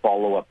a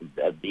follow-up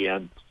at the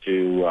end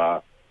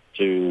to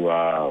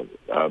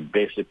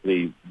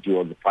basically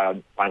do the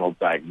final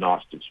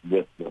diagnostics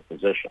with the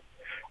physician.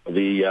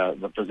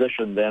 The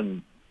physician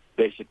then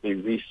basically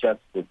resets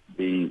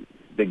the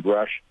Big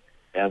Rush,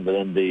 and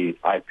then the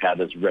iPad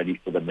is ready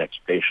for the next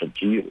patient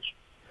to use.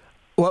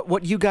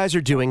 What you guys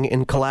are doing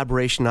in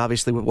collaboration,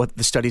 obviously, with what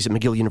the studies at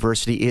McGill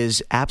University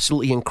is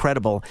absolutely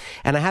incredible.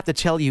 And I have to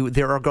tell you,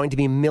 there are going to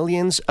be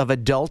millions of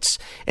adults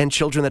and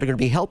children that are going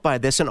to be helped by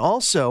this, and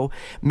also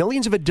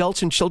millions of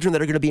adults and children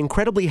that are going to be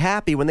incredibly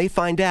happy when they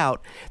find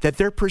out that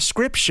their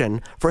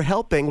prescription for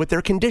helping with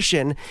their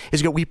condition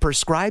is we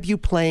prescribe you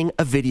playing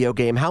a video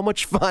game. How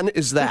much fun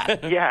is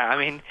that? Yeah, I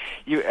mean,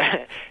 you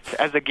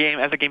as a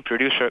game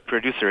producer,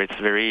 it's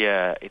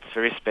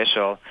very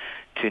special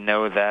to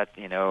know that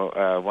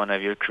one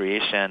of your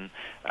creation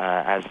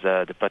has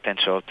the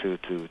potential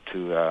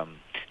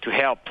to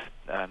help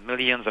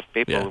millions of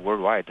people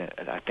worldwide.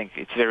 I think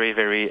it's very,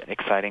 very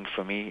exciting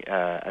for me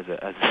as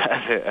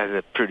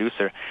a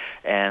producer,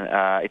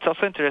 and it's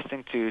also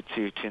interesting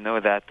to know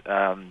that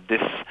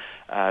this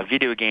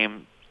video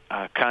game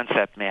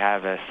concept may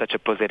have such a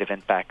positive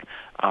impact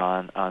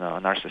on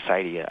our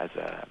society as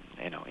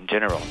in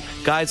general.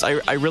 Guys,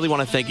 I really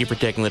want to thank you for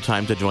taking the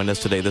time to join us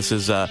today. This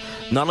is not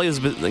only is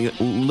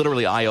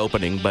literally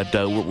eye-opening, but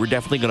we're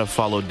definitely going to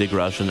follow Dig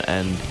Rush,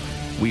 and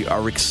we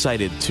are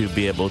excited to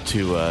be able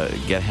to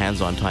get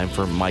hands-on time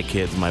for my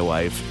kids, my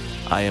wife.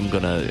 I'm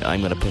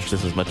gonna push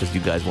this as much as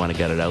you guys want to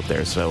get it out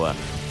there. So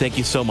thank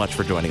you so much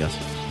for joining us.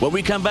 When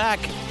we come back,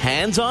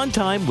 hands-on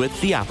time with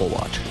the Apple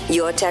Watch.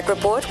 Your Tech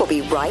Report will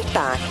be right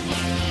back.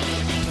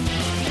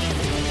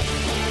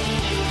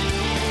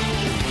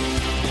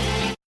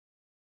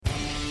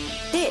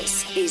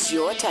 This is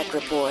Your Tech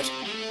Report.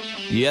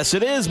 Yes,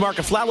 it is. Mark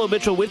Aflalo,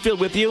 Mitchell Whitfield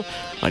with you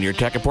on Your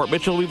Tech Report.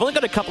 Mitchell, we've only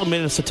got a couple of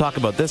minutes to talk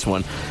about this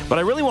one, but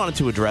I really wanted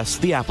to address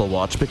the Apple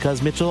Watch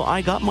because, Mitchell,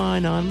 I got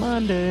mine on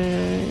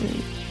Monday.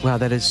 Wow,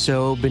 that is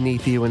so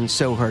beneath you and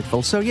so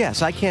hurtful. So,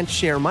 yes, I can't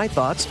share my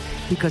thoughts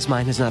because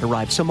mine has not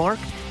arrived. So, Mark,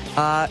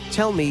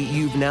 tell me,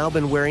 you've now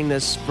been wearing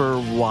this for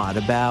what,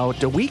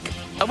 about a week?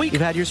 A week.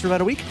 You've had yours for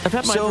about a week? I've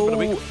had mine for about a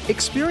week.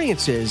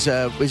 Experiences,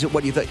 is it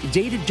what you thought?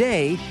 Day to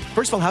day,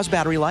 first of all, how's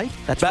battery life?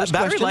 That's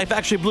battery life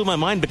actually blew my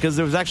mind because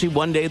there was actually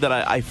one day that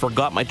I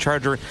forgot my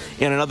charger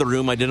in another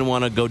room. I didn't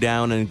want to go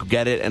down and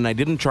get it, and I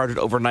didn't charge it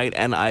overnight,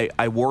 and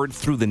I wore it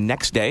through the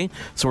next day.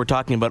 So we're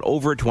talking about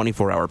over a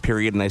 24-hour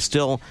period, and I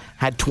still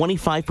had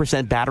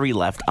 25% battery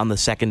left on the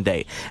second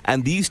day.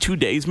 And these 2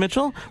 days,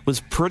 Mitchell,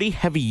 was pretty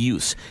heavy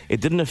use. It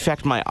didn't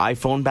affect my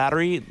iPhone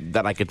battery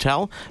that I could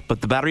tell,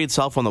 but the battery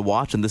itself on the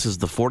watch, and this is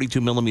the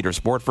 42mm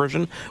sport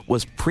version,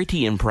 was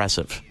pretty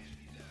impressive.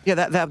 Yeah,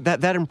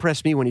 that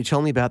impressed me when you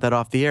told me about that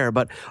off the air.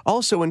 But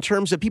also in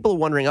terms of people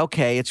wondering,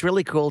 okay, it's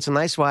really cool, it's a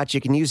nice watch,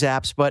 you can use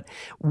apps, but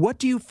what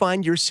do you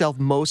find yourself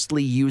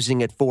mostly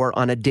using it for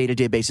on a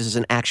day-to-day basis as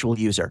an actual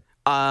user?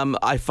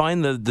 I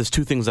find that there's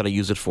two things that I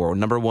use it for.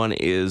 Number one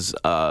is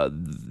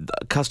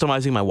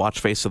customizing my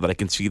watch face so that I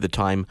can see the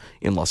time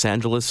in Los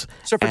Angeles.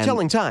 So for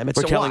telling time, it's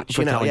a watch.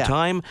 For telling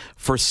time,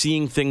 for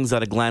seeing things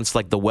at a glance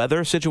like the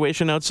weather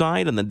situation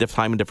outside and the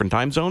time in different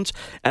time zones,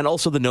 and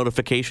also the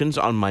notifications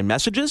on my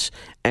messages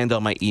and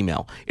on my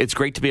email. It's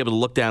great to be able to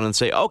look down and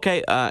say,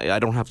 okay, I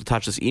don't have to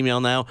touch this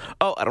email now.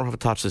 Oh, I don't have to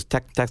touch this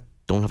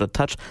don't have to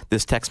touch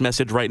this text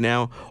message right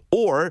now.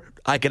 Or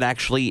I can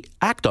actually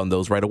act on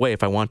those right away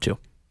if I want to.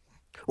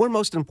 Or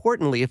most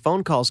importantly, if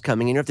phone call's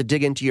coming and you have to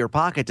dig into your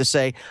pocket to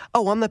say,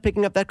 oh, I'm not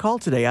picking up that call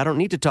today. I don't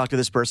need to talk to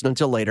this person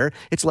until later.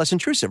 It's less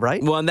intrusive,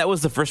 right? Well, and that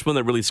was the first one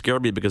that really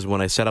scared me because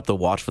when I set up the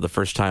watch for the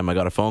first time, I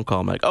got a phone call.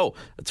 I'm like, oh,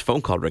 it's a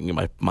phone call ringing.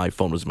 My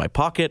phone was in my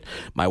pocket.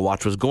 My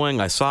watch was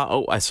going. I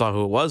saw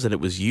who it was, and it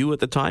was you at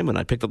the time. And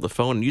I picked up the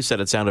phone, and you said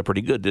it sounded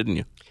pretty good, didn't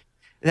you?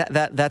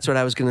 That's what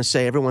I was going to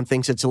say. Everyone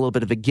thinks it's a little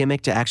bit of a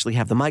gimmick to actually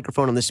have the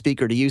microphone on the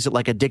speaker to use it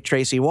like a Dick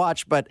Tracy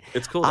watch, but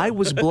it's cool. I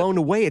was blown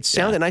away. It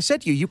sounded, and I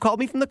said to you, you called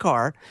me from the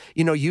car,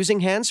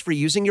 using hands-free,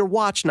 using your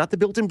watch, not the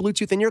built-in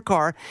Bluetooth in your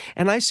car,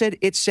 and I said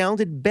it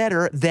sounded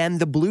better than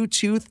the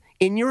Bluetooth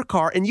in your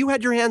car, and you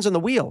had your hands on the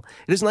wheel.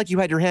 It isn't like you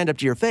had your hand up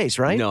to your face,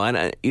 right? No, and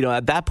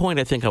at that point,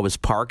 I think I was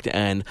parked,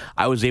 and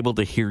I was able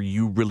to hear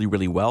you really,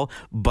 really well,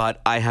 but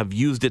I have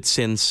used it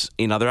since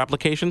in other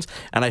applications,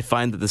 and I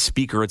find that the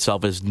speaker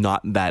itself is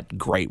not that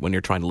great when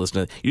you're trying to listen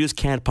to it. You just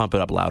can't pump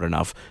it up loud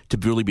enough to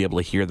really be able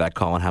to hear that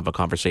call and have a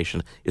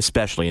conversation,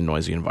 especially in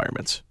noisy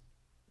environments.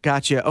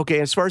 Gotcha.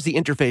 Okay, as far as the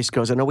interface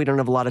goes, I know we don't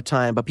have a lot of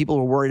time, but people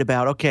were worried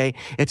about, okay,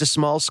 it's a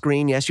small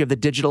screen. Yes, you have the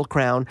digital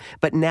crown,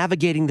 but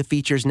navigating the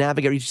features,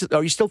 are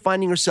you still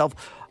finding yourself,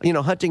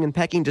 hunting and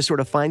pecking to sort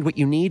of find what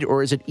you need,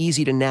 or is it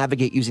easy to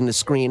navigate using the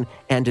screen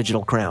and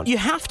digital crown? You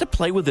have to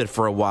play with it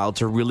for a while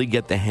to really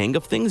get the hang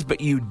of things,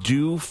 but you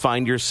do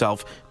find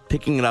yourself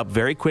picking it up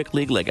very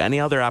quickly, like any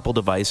other Apple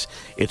device.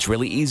 It's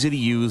really easy to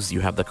use. You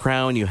have the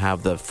crown, you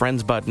have the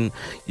friends button.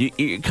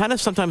 You kind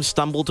of sometimes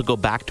stumble to go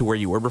back to where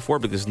you were before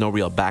because there's no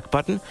real back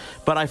button.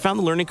 But I found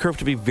the learning curve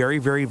to be very,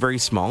 very, very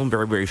small and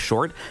very, very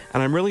short,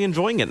 and I'm really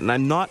enjoying it. And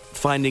I'm not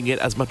finding it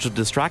as much of a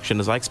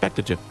distraction as I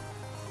expected to.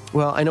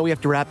 Well, I know we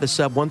have to wrap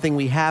this up. One thing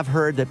we have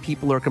heard that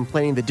people are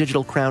complaining the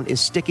digital crown is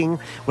sticking,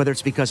 whether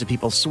it's because of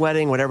people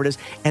sweating, whatever it is.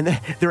 And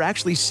they're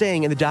actually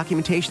saying in the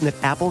documentation that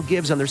Apple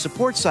gives on their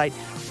support site,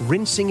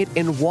 rinsing it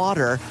in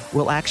water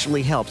will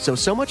actually help.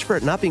 So much for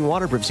it not being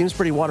waterproof. Seems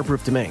pretty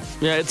waterproof to me.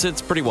 Yeah,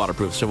 it's pretty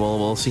waterproof, so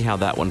we'll see how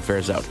that one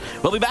fares out.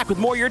 We'll be back with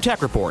more Your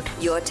Tech Report.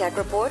 Your Tech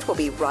Report will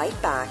be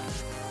right back.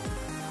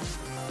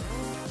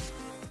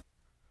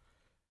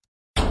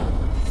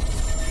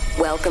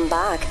 Welcome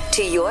back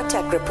to Your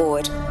Tech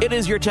Report. It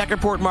is Your Tech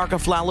Report. Mark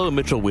Aflalo and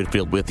Mitchell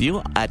Whitfield with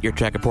you at Your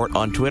Tech Report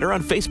on Twitter,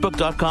 on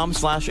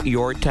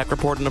Facebook.com/Your Tech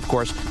Report, and of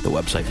course, the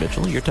website,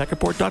 Mitchell,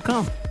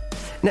 YourTechReport.com.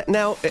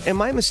 Now,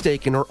 am I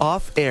mistaken, or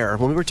off air,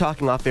 when we were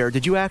talking off air,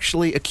 did you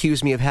actually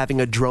accuse me of having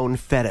a drone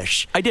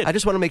fetish? I did. I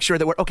just want to make sure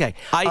that we're, okay,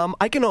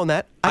 I can own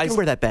that. I can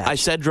wear that badge. I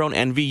said drone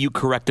envy, you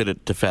corrected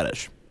it to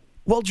fetish.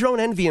 Well, drone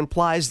envy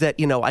implies that,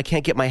 I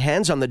can't get my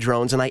hands on the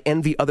drones and I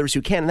envy others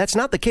who can. And that's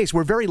not the case.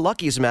 We're very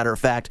lucky, as a matter of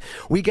fact.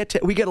 We get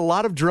a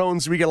lot of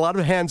drones. We get a lot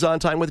of hands-on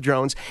time with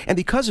drones. And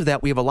because of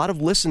that, we have a lot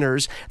of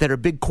listeners that are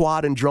big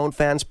quad and drone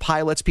fans,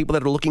 pilots, people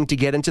that are looking to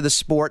get into the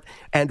sport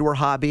and or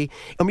hobby.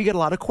 And we get a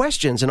lot of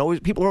questions.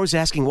 And people are always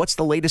asking, what's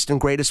the latest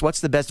and greatest?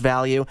 What's the best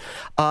value?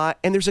 And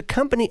there's a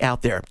company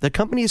out there. The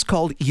company is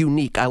called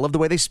Yuneec. I love the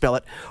way they spell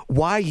it.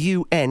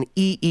 Yuneec.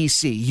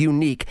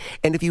 Yuneec.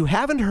 And if you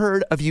haven't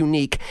heard of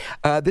Yuneec,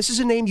 this is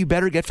a name you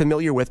better get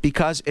familiar with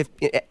because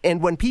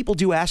when people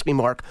do ask me,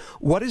 Mark,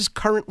 what is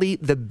currently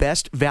the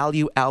best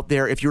value out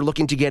there if you're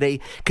looking to get a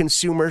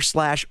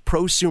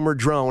consumer/prosumer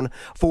drone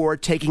for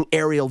taking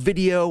aerial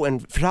video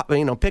and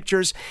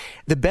pictures,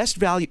 the best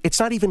value, it's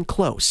not even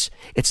close.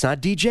 It's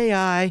not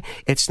DJI.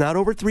 It's not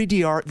over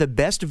 3DR. The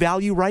best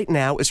value right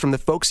now is from the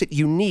folks at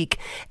Yuneec,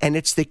 and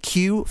it's the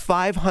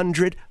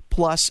Q500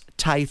 Plus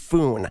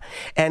Typhoon.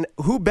 And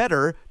who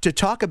better to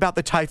talk about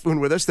the Typhoon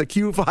with us, the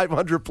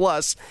Q500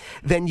 Plus,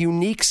 than the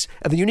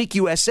Yuneec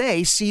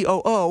USA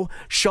COO,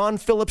 Sean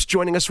Phillips,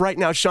 joining us right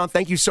now. Sean,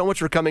 thank you so much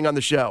for coming on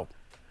the show.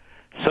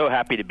 So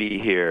happy to be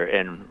here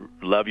and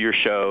love your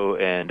show,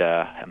 and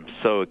I'm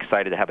so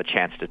excited to have a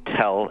chance to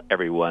tell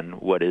everyone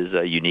what is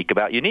unique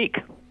about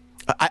Yuneec.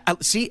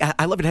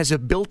 I love it. It has a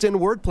built-in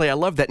wordplay. I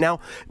love that. Now,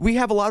 we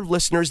have a lot of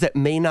listeners that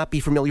may not be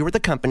familiar with the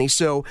company.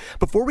 So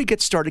before we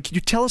get started, can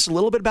you tell us a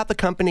little bit about the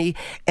company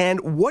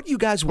and what you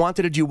guys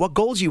wanted to do, what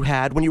goals you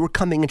had when you were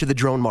coming into the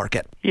drone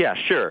market? Yeah,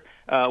 sure.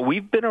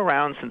 We've been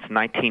around since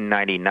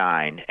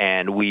 1999,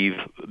 and we've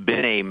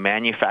been a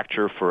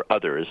manufacturer for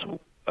others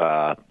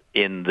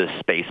in this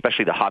space,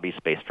 especially the hobby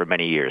space, for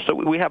many years. So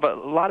we have a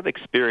lot of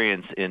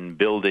experience in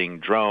building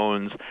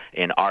drones,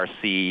 in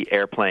RC,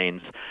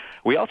 airplanes.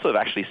 We also have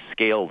actually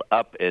scaled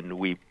up, and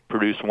we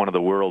produced one of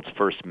the world's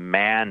first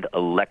manned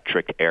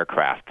electric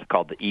aircraft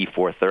called the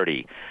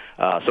E-430.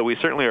 So we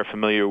certainly are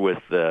familiar with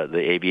the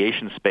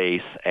aviation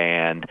space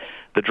and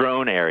the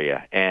drone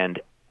area. And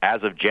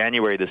as of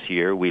January this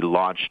year, we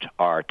launched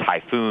our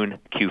Typhoon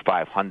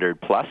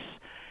Q500 Plus,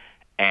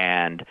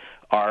 and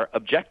our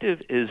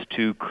objective is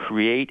to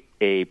create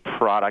a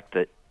product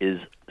that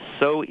is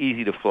so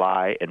easy to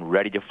fly and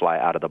ready to fly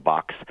out of the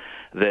box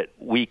that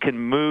we can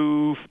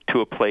move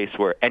to a place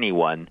where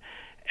anyone,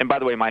 and by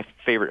the way, my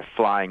favorite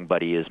flying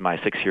buddy is my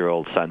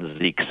 6-year-old son,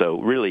 Zeke, so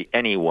really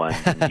anyone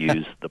can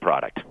use the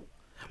product.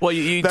 Well,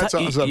 you touch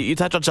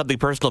on something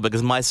personal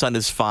because my son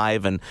is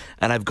 5, and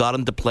I've got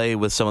him to play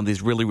with some of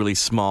these really, really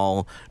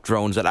small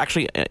drones that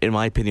actually, in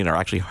my opinion, are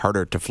actually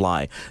harder to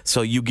fly.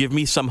 So you give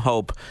me some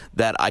hope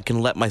that I can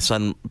let my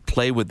son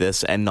play with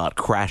this and not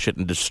crash it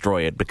and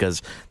destroy it,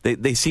 because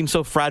they seem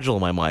so fragile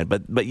in my mind.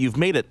 But you've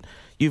made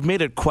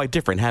it quite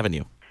different, haven't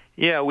you?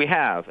 Yeah, we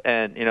have.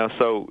 And,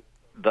 so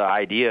the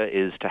idea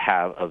is to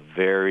have a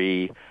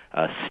very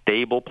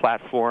stable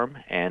platform,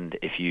 and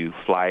if you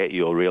fly it,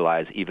 you'll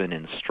realize even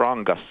in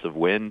strong gusts of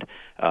wind,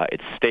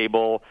 it's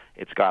stable.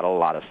 It's got a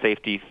lot of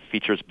safety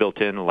features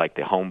built in, like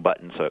the home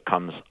button, so it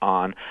comes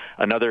on.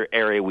 Another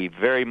area we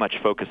very much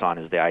focus on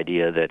is the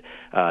idea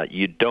that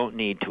you don't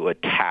need to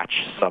attach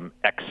some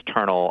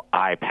external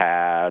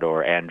iPad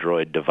or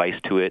Android device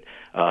to it.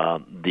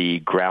 The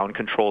ground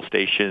control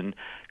station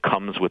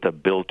comes with a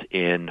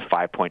built-in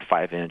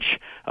 5.5-inch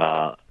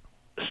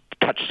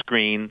touch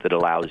screen that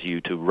allows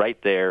you to right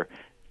there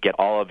get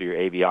all of your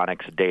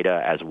avionics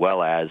data, as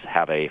well as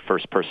have a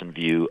first-person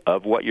view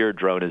of what your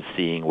drone is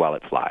seeing while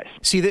it flies.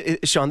 See,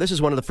 Sean, this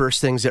is one of the first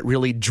things that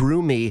really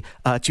drew me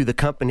to the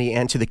company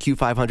and to the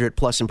Q500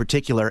 Plus in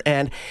particular.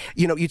 And,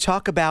 you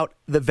talk about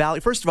the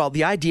value. First of all,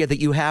 the idea that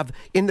you have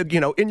in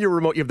your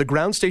remote, you have the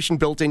ground station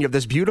built in. You have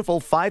this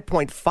beautiful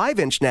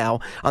 5.5-inch now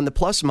on the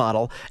Plus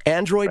model,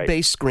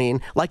 Android-based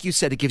screen. Like you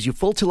said, it gives you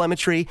full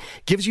telemetry,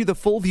 gives you the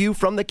full view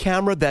from the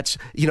camera that's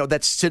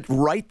sit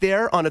right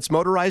there on its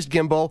motorized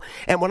gimbal.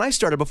 And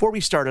before we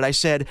started, I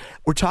said,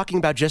 we're talking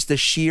about just the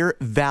sheer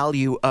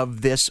value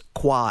of this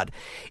quad.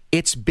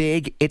 It's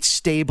big, it's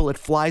stable, it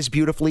flies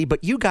beautifully,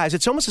 but you guys,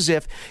 it's almost as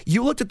if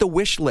you looked at the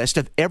wish list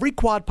of every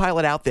quad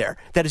pilot out there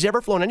that has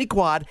ever flown any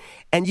quad,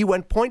 and you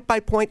went point by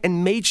point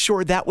and made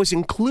sure that was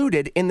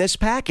included in this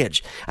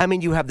package. I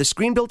mean, you have the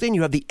screen built in,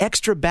 you have the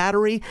extra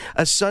battery,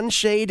 a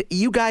sunshade.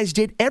 You guys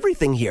did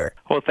everything here.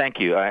 Well, thank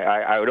you.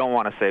 I don't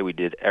want to say we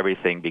did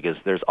everything, because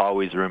there's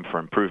always room for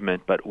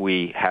improvement, but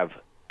we have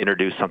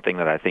introduce something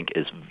that I think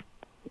is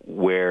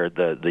where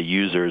the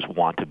users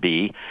want to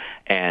be.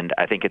 And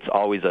I think it's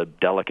always a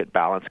delicate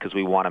balance, because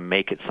we want to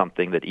make it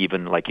something that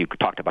even, like you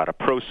talked about, a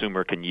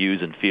prosumer can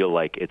use and feel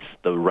like it's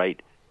the right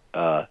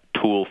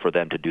tool for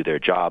them to do their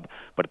job.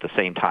 But at the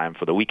same time,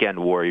 for the weekend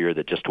warrior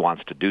that just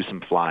wants to do some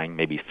flying,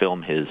 maybe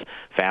film his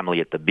family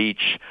at the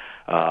beach,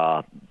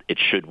 it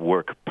should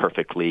work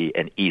perfectly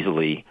and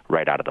easily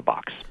right out of the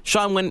box.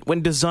 Sean,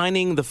 when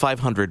designing the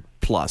 500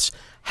 Plus,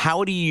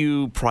 how do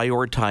you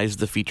prioritize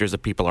the features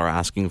that people are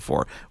asking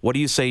for? What do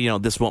you say,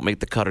 this won't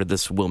make the cut or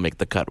this will make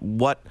the cut?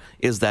 What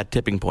is that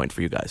tipping point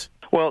for you guys?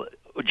 Well,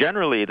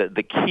 generally,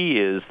 the key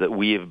is that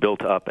we have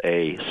built up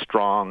a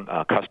strong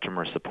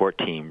customer support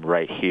team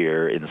right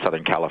here in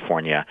Southern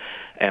California,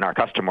 and our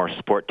customer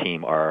support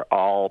team are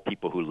all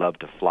people who love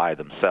to fly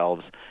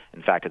themselves.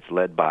 In fact, it's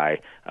led by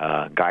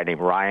a guy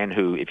named Ryan,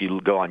 who, if you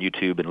go on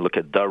YouTube and look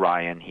at The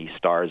Ryan, he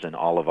stars in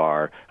all of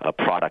our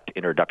product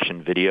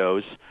introduction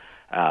videos.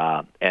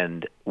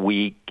 And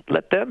we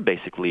let them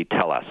basically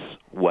tell us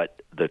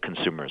what the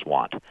consumers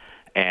want.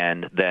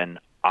 And then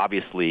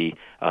obviously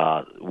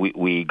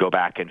we go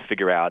back and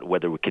figure out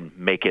whether we can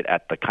make it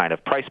at the kind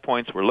of price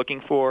points we're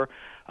looking for.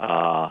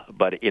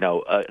 But,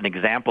 an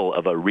example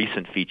of a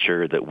recent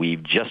feature that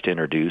we've just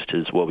introduced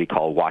is what we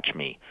call Watch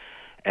Me.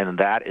 And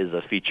that is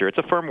a feature, it's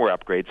a firmware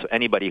upgrade, so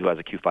anybody who has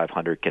a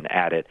Q500 can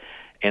add it.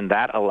 And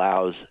that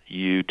allows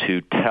you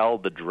to tell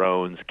the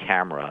drone's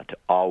camera to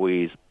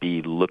always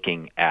be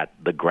looking at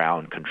the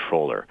ground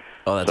controller.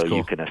 Oh, that's so cool.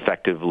 You can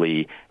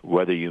effectively,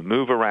 whether you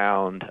move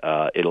around,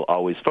 it'll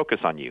always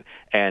focus on you.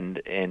 And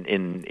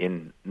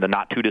in the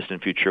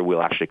not-too-distant future,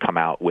 we'll actually come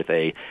out with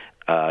a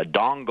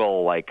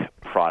dongle-like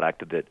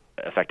product that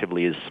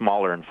effectively is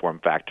smaller in form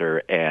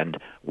factor, and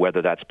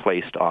whether that's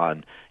placed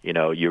on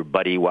your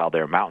buddy while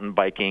they're mountain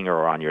biking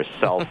or on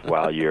yourself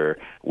while you're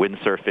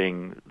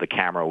windsurfing, the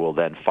camera will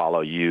then follow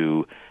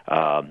you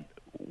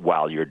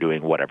while you're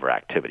doing whatever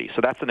activity.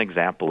 So that's an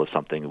example of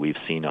something we've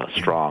seen a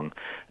strong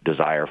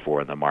desire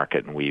for in the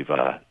market, and we've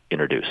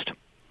introduced.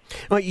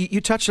 Well,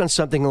 you touched on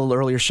something a little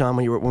earlier, Sean,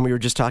 when we were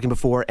just talking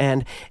before,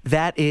 and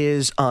that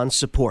is on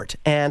support.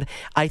 And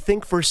I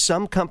think for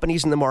some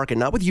companies in the market,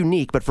 not with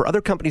Unique, but for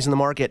other companies in the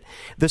market,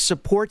 the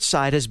support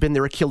side has been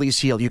their Achilles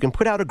heel. You can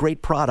put out a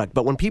great product,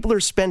 but when people are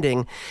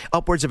spending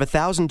upwards of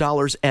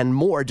 $1,000 and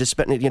more,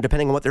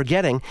 depending on what they're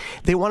getting,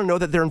 they want to know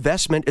that their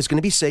investment is going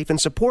to be safe and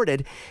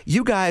supported.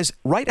 You guys,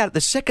 right out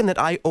the second that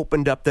I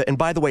opened up and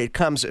by the way, it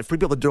comes, for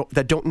people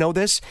that don't know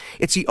this,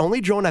 it's the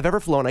only drone I've ever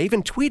flown. I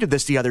even tweeted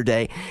this the other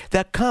day,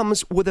 that comes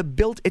with a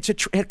built,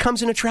 it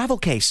comes in a travel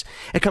case.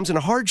 It comes in a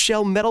hard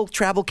shell metal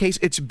travel case.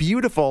 It's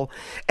beautiful.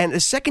 And the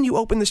second you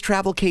open this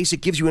travel case, it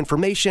gives you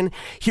information.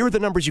 Here are the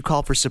numbers you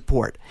call for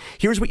support.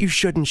 Here's what you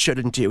should and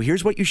shouldn't do.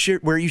 Here's what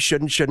where you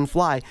should and shouldn't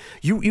fly.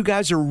 You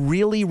guys are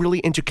really, really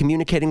into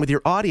communicating with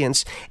your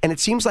audience, and it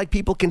seems like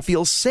people can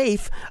feel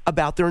safe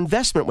about their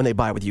investment when they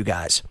buy with you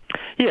guys.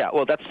 Yeah,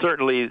 well, that's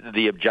certainly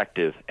the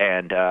objective.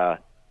 And, I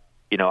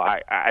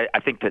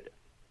think that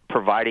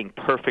providing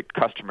perfect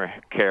customer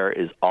care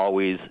is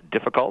always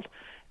difficult,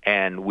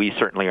 and we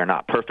certainly are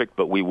not perfect,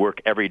 but we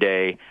work every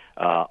day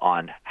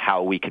on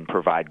how we can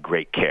provide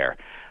great care.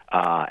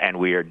 And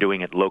we are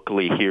doing it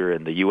locally here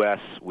in the U.S.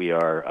 We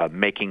are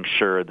making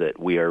sure that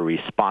we are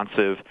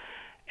responsive.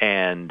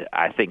 And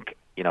I think,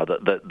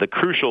 the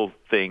crucial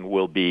thing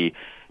will be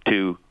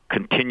to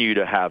continue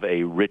to have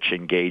a rich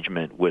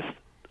engagement with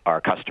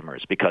our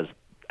customers because,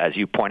 as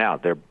you point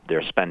out,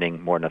 they're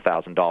spending more than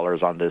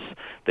 $1,000 on this.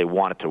 They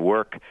want it to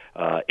work.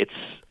 It's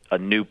a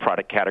new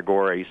product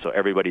category, so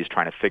everybody's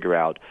trying to figure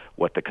out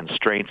what the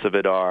constraints of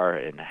it are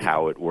and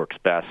how it works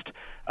best.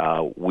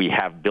 We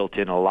have built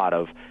in a lot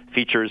of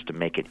features to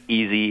make it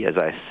easy, as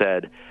I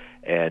said.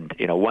 And,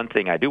 one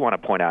thing I do want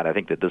to point out, I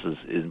think that this is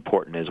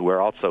important, is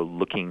we're also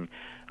looking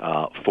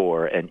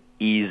for an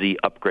easy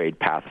upgrade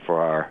path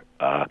for our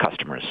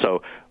customers.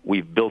 So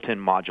we've built in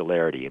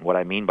modularity. And what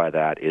I mean by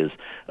that is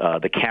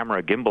the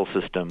camera gimbal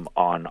system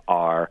on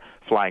our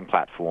flying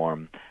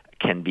platform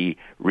can be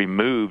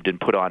removed and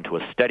put onto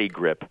a steady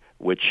grip,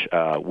 which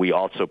we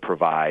also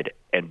provide,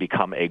 and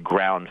become a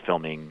ground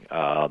filming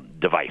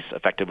device,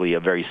 effectively a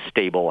very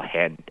stable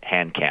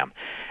hand cam.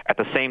 At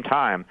the same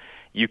time,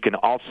 you can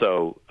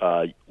also,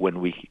 when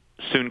we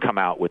soon come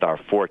out with our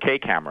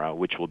 4K camera,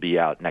 which will be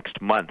out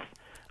next month,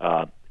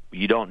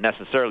 you don't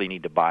necessarily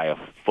need to buy a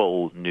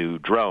full new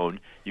drone.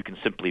 You can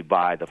simply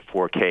buy the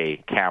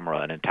 4K camera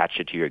and attach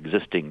it to your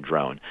existing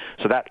drone.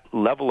 So that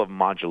level of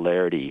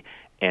modularity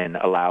and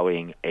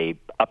allowing a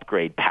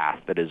upgrade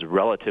path that is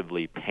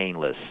relatively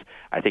painless,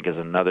 I think, is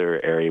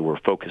another area we're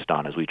focused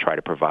on as we try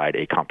to provide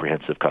a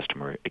comprehensive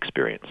customer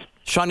experience.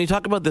 Sean, you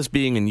talk about this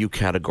being a new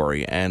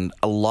category, and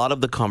a lot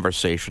of the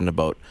conversation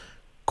about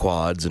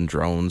quads and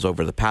drones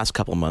over the past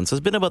couple months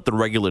has been about the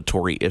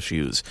regulatory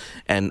issues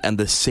and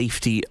the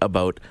safety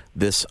about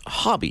this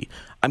hobby.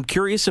 I'm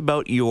curious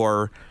about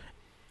your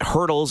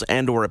hurdles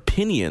and or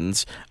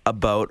opinions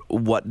about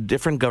what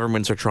different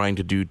governments are trying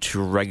to do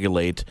to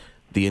regulate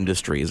the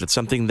industry. Is it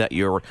something that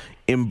you're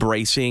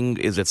embracing?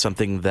 Is it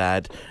something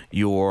that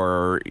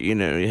you're,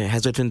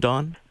 hesitant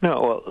on?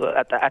 No, well,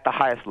 at the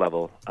highest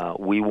level,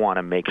 we want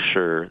to make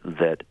sure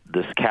that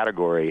this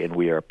category, and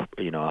we are,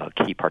 a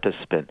key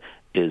participant,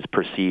 is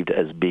perceived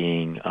as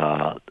being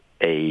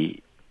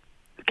a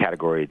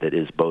category that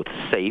is both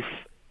safe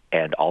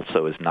and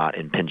also is not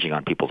impinging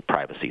on people's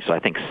privacy. So I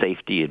think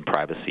safety and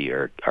privacy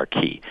are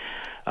key.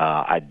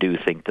 I do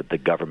think that the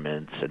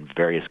governments and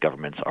various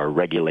governments are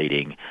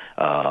regulating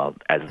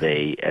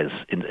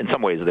in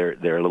some ways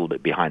they're a little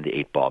bit behind the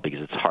eight ball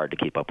because it's hard to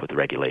keep up with the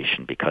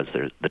regulation because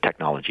the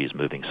technology is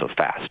moving so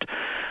fast.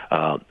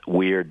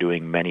 We're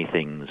doing many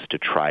things to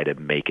try to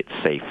make it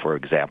safe. For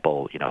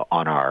example,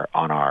 on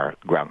our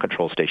ground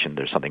control station,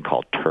 there's something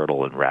called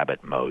turtle and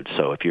rabbit mode.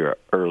 So if you're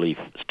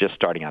just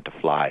starting out to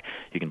fly,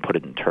 you can put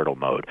it in turtle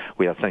mode.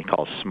 We have something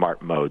called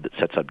smart mode that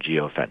sets up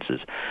geofences.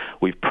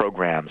 We've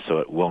programmed so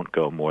it won't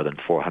go more than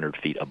 400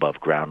 feet above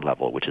ground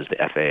level, which is the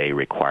FAA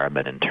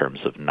requirement in terms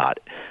of not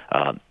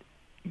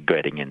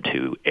getting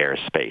into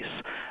airspace.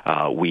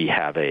 We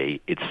have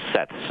it's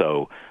set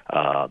so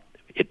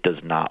it does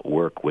not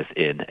work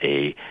within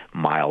a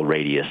mile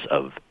radius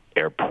of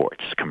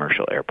airports,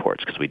 commercial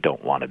airports, because we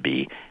don't want to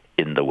be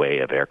in the way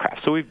of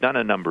aircraft. So we've done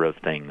a number of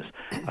things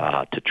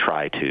to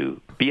try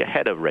to be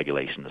ahead of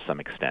regulation to some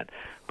extent.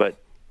 But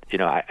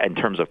in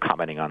terms of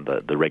commenting on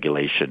the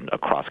regulation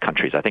across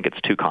countries, I think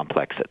it's too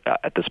complex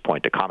at this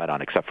point to comment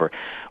on, except for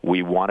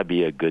we want to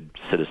be a good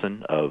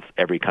citizen of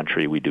every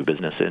country we do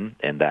business in,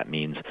 and that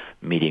means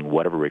meeting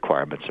whatever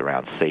requirements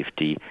around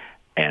safety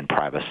and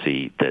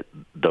privacy that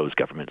those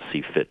governments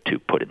see fit to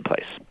put in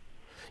place.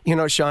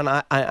 Sean,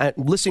 I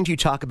listening to you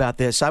talk about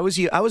this, I was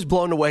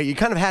blown away. You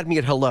kind of had me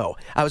at hello.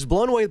 I was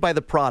blown away by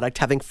the product,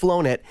 having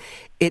flown it.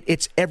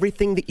 It's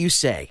everything that you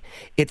say.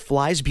 It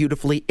flies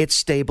beautifully. It's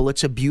stable.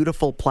 It's a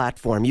beautiful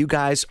platform. You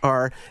guys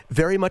are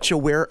very much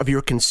aware of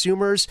your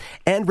consumers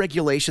and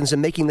regulations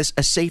and making this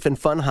a safe and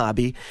fun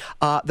hobby.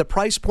 The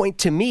price point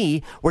to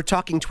me, we're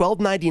talking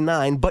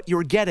 $12.99, but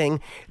you're getting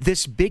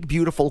this big,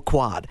 beautiful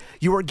quad.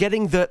 You are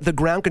getting the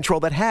ground control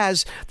that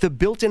has the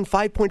built-in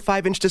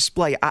 5.5-inch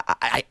display.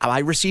 I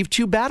received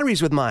 2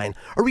 batteries with mine,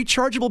 a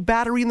rechargeable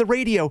battery in the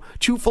radio,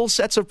 2 full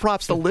sets of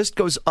props. The list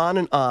goes on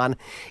and on.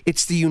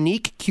 It's the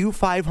unique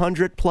Q500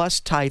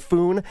 Plus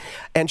Typhoon.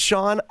 And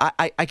Sean,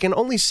 I can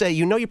only say,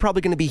 you're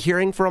probably going to be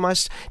hearing from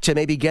us to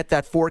maybe get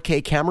that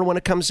 4K camera when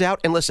it comes out.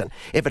 And listen,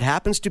 if it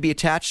happens to be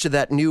attached to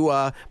that new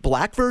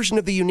black version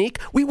of the Unique,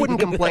 we wouldn't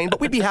complain,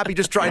 but we'd be happy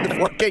just trying the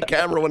 4K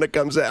camera when it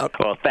comes out.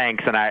 Well,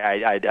 thanks, and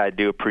I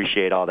do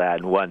appreciate all that.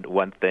 And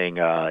one thing,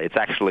 it's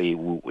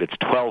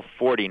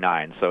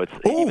 $12.49, so it's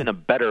even a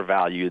better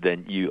value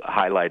than you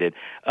highlighted.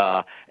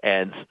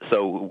 And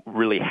so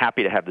really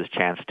happy to have this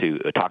chance to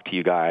talk to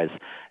you guys,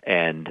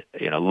 and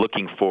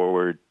looking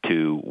forward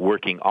to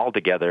working all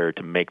together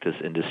to make this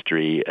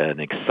industry an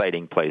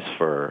exciting place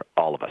for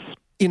all of us.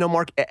 You know,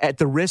 Mark, at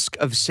the risk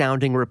of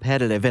sounding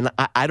repetitive, and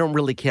I don't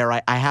really care,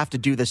 I have to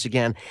do this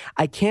again,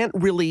 I can't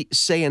really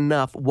say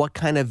enough what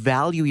kind of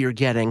value you're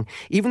getting,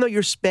 even though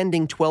you're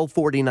spending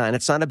 $12.49.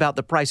 It's not about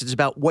the price. It's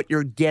about what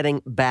you're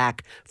getting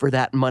back for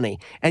that money.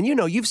 And, you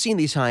know, you've seen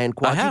these high-end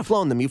quads. You've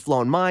flown them. You've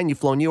flown mine. You've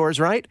flown yours,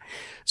 right?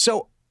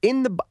 So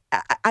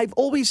I've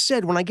always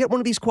said when I get one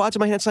of these quads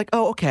in my hand, it's like,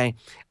 oh, okay,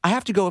 I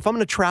have to go, if I'm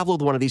going to travel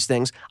with one of these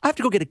things, I have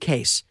to go get a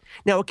case.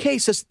 Now, a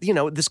case,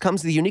 the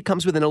Unique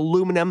comes with an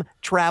aluminum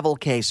travel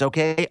case,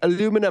 okay?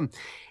 Aluminum.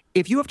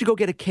 If you have to go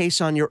get a case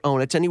on your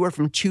own, it's anywhere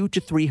from $200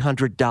 to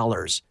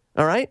 $300.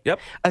 All right? Yep.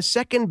 A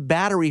second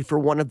battery for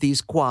one of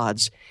these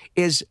quads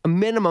is a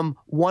minimum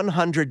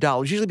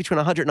 $100, usually between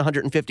 $100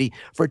 and $150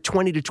 for a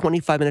 20 to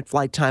 25-minute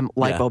flight time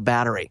LiPo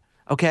battery.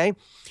 Okay?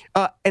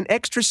 An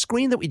extra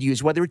screen that we'd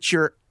use, whether it's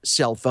your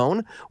cell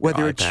phone,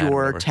 whether it's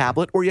your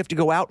tablet, or you have to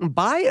go out and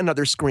buy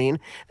another screen,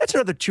 that's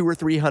another $200 or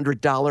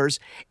 $300.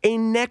 A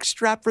neck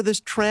strap for this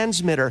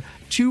transmitter,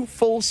 2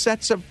 full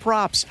sets of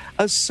props,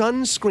 a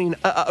sunscreen,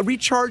 a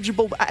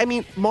rechargeable. I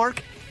mean,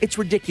 Mark, it's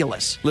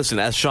ridiculous. Listen,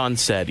 as Sean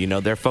said, you know,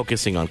 they're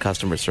focusing on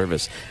customer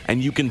service,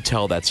 and you can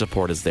tell that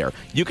support is there.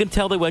 You can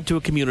tell they went to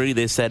a community,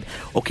 they said,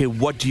 okay,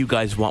 what do you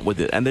guys want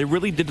with it? And they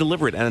really did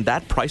deliver it. And at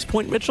that price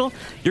point, Mitchell,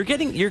 you're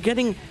getting, you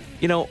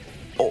know,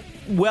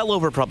 well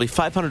over probably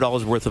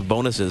 $500 worth of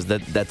bonuses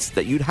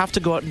that you'd have to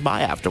go out and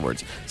buy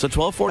afterwards. So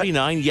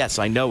 $12.49, yes,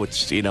 I know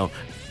it's, you know,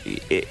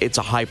 it's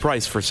a high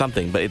price for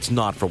something, but it's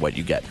not for what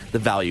you get. The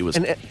value is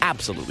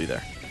absolutely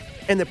there.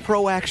 And the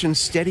Pro Action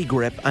Steady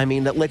Grip, I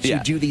mean, that lets you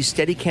do these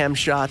Steadicam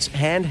shots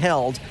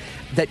handheld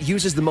that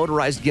uses the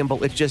motorized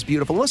gimbal. It's just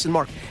beautiful. Listen,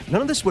 Mark,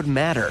 none of this would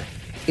matter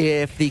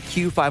if the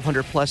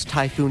Q500 Plus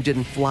Typhoon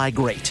didn't fly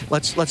great.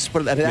 Let's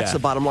put it that. That's the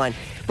bottom line.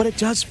 But it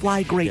does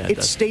fly great. Yeah,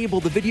 it's stable.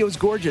 The video is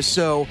gorgeous.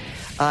 So,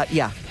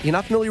 you're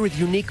not familiar with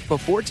Unique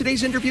before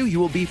today's interview. You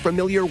will be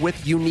familiar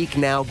with Unique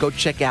now. Go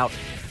check out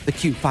the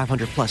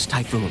Q500 Plus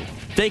Typhoon.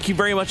 Thank you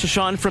very much to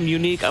Sean from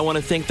Unique. I want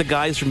to thank the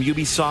guys from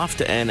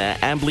Ubisoft and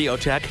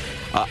Ambliotech.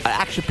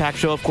 Action-packed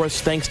show, of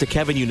course, thanks to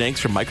Kevin Unanks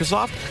from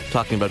Microsoft,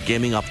 talking about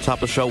gaming off the top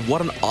of the show.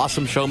 What an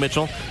awesome show,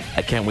 Mitchell.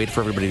 I can't wait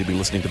for everybody to be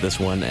listening to this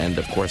one, and,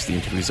 of course, the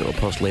interviews that we'll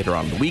post later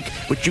on in the week,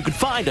 which you can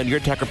find on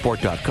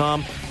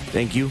YourTechReport.com.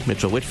 Thank you,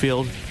 Mitchell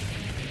Whitfield,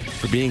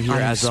 for being here.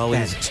 As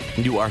always.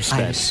 You are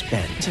spent. I'm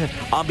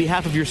spent. On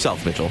behalf of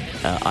yourself, Mitchell,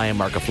 I am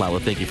Mark Aflalo.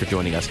 Thank you for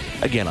joining us.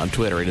 Again, on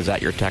Twitter, it is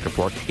at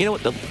YourTechReport. You know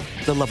what?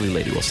 The lovely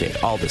lady will say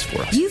all this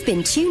for us. You've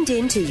been tuned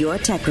in to Your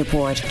Tech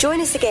Report.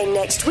 Join us again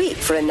next week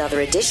for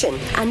another edition.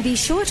 And be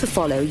sure to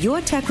follow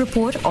Your Tech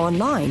Report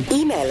online.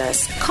 Email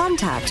us,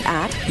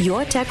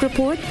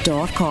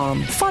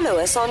 contact@YourTechReport.com. Follow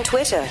us on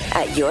Twitter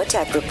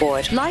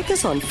 @YourTechReport. Like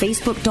us on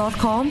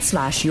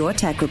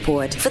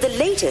Facebook.com/YourTechReport. For the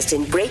latest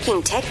in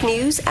breaking tech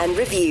news and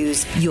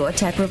reviews,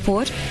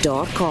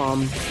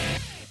 YourTechReport.com.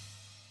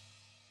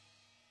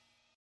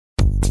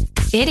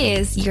 It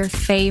is your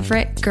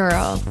favorite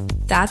girl.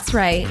 That's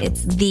right,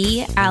 it's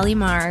the Allie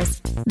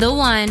Mars, the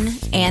one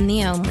and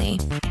the only.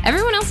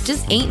 Everyone else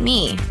just ain't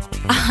me.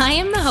 I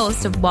am the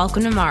host of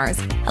Welcome to Mars,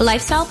 a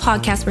lifestyle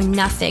podcast where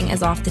nothing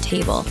is off the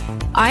table.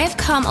 I have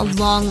come a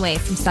long way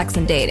from sex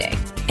and dating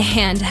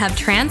and have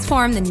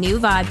transformed the new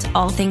vibe to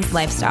all things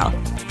lifestyle.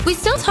 We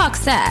still talk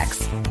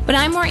sex, but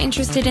I'm more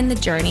interested in the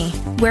journey,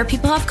 where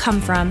people have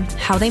come from,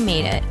 how they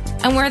made it,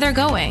 and where they're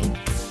going.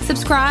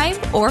 Subscribe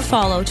or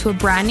follow to a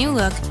brand new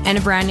look and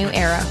a brand new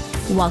era.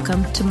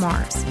 Welcome to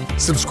Mars.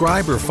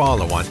 Subscribe or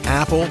follow on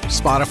Apple,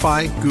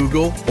 Spotify,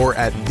 Google, or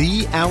at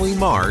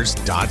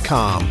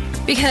thealliemars.com.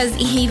 Because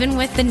even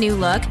with the new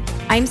look,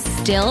 I'm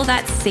still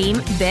that same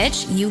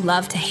bitch you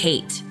love to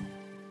hate.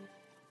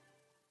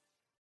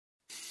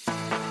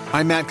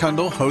 I'm Matt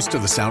Kundle, host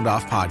of the Sound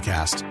Off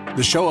Podcast,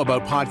 the show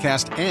about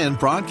podcast and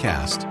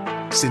broadcast.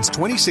 Since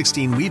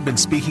 2016, we've been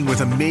speaking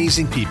with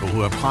amazing people who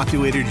have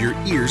populated your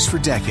ears for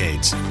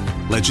decades.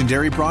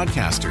 Legendary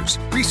broadcasters,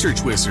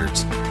 research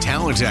wizards,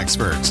 talent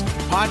experts,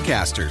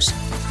 podcasters,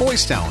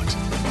 voice talent.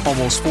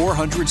 Almost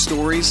 400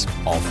 stories,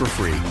 all for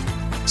free.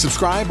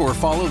 Subscribe or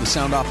follow the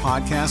Sound Off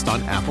Podcast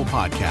on Apple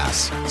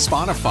Podcasts,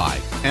 Spotify,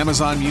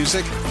 Amazon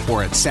Music,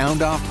 or at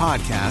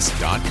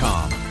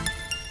soundoffpodcast.com.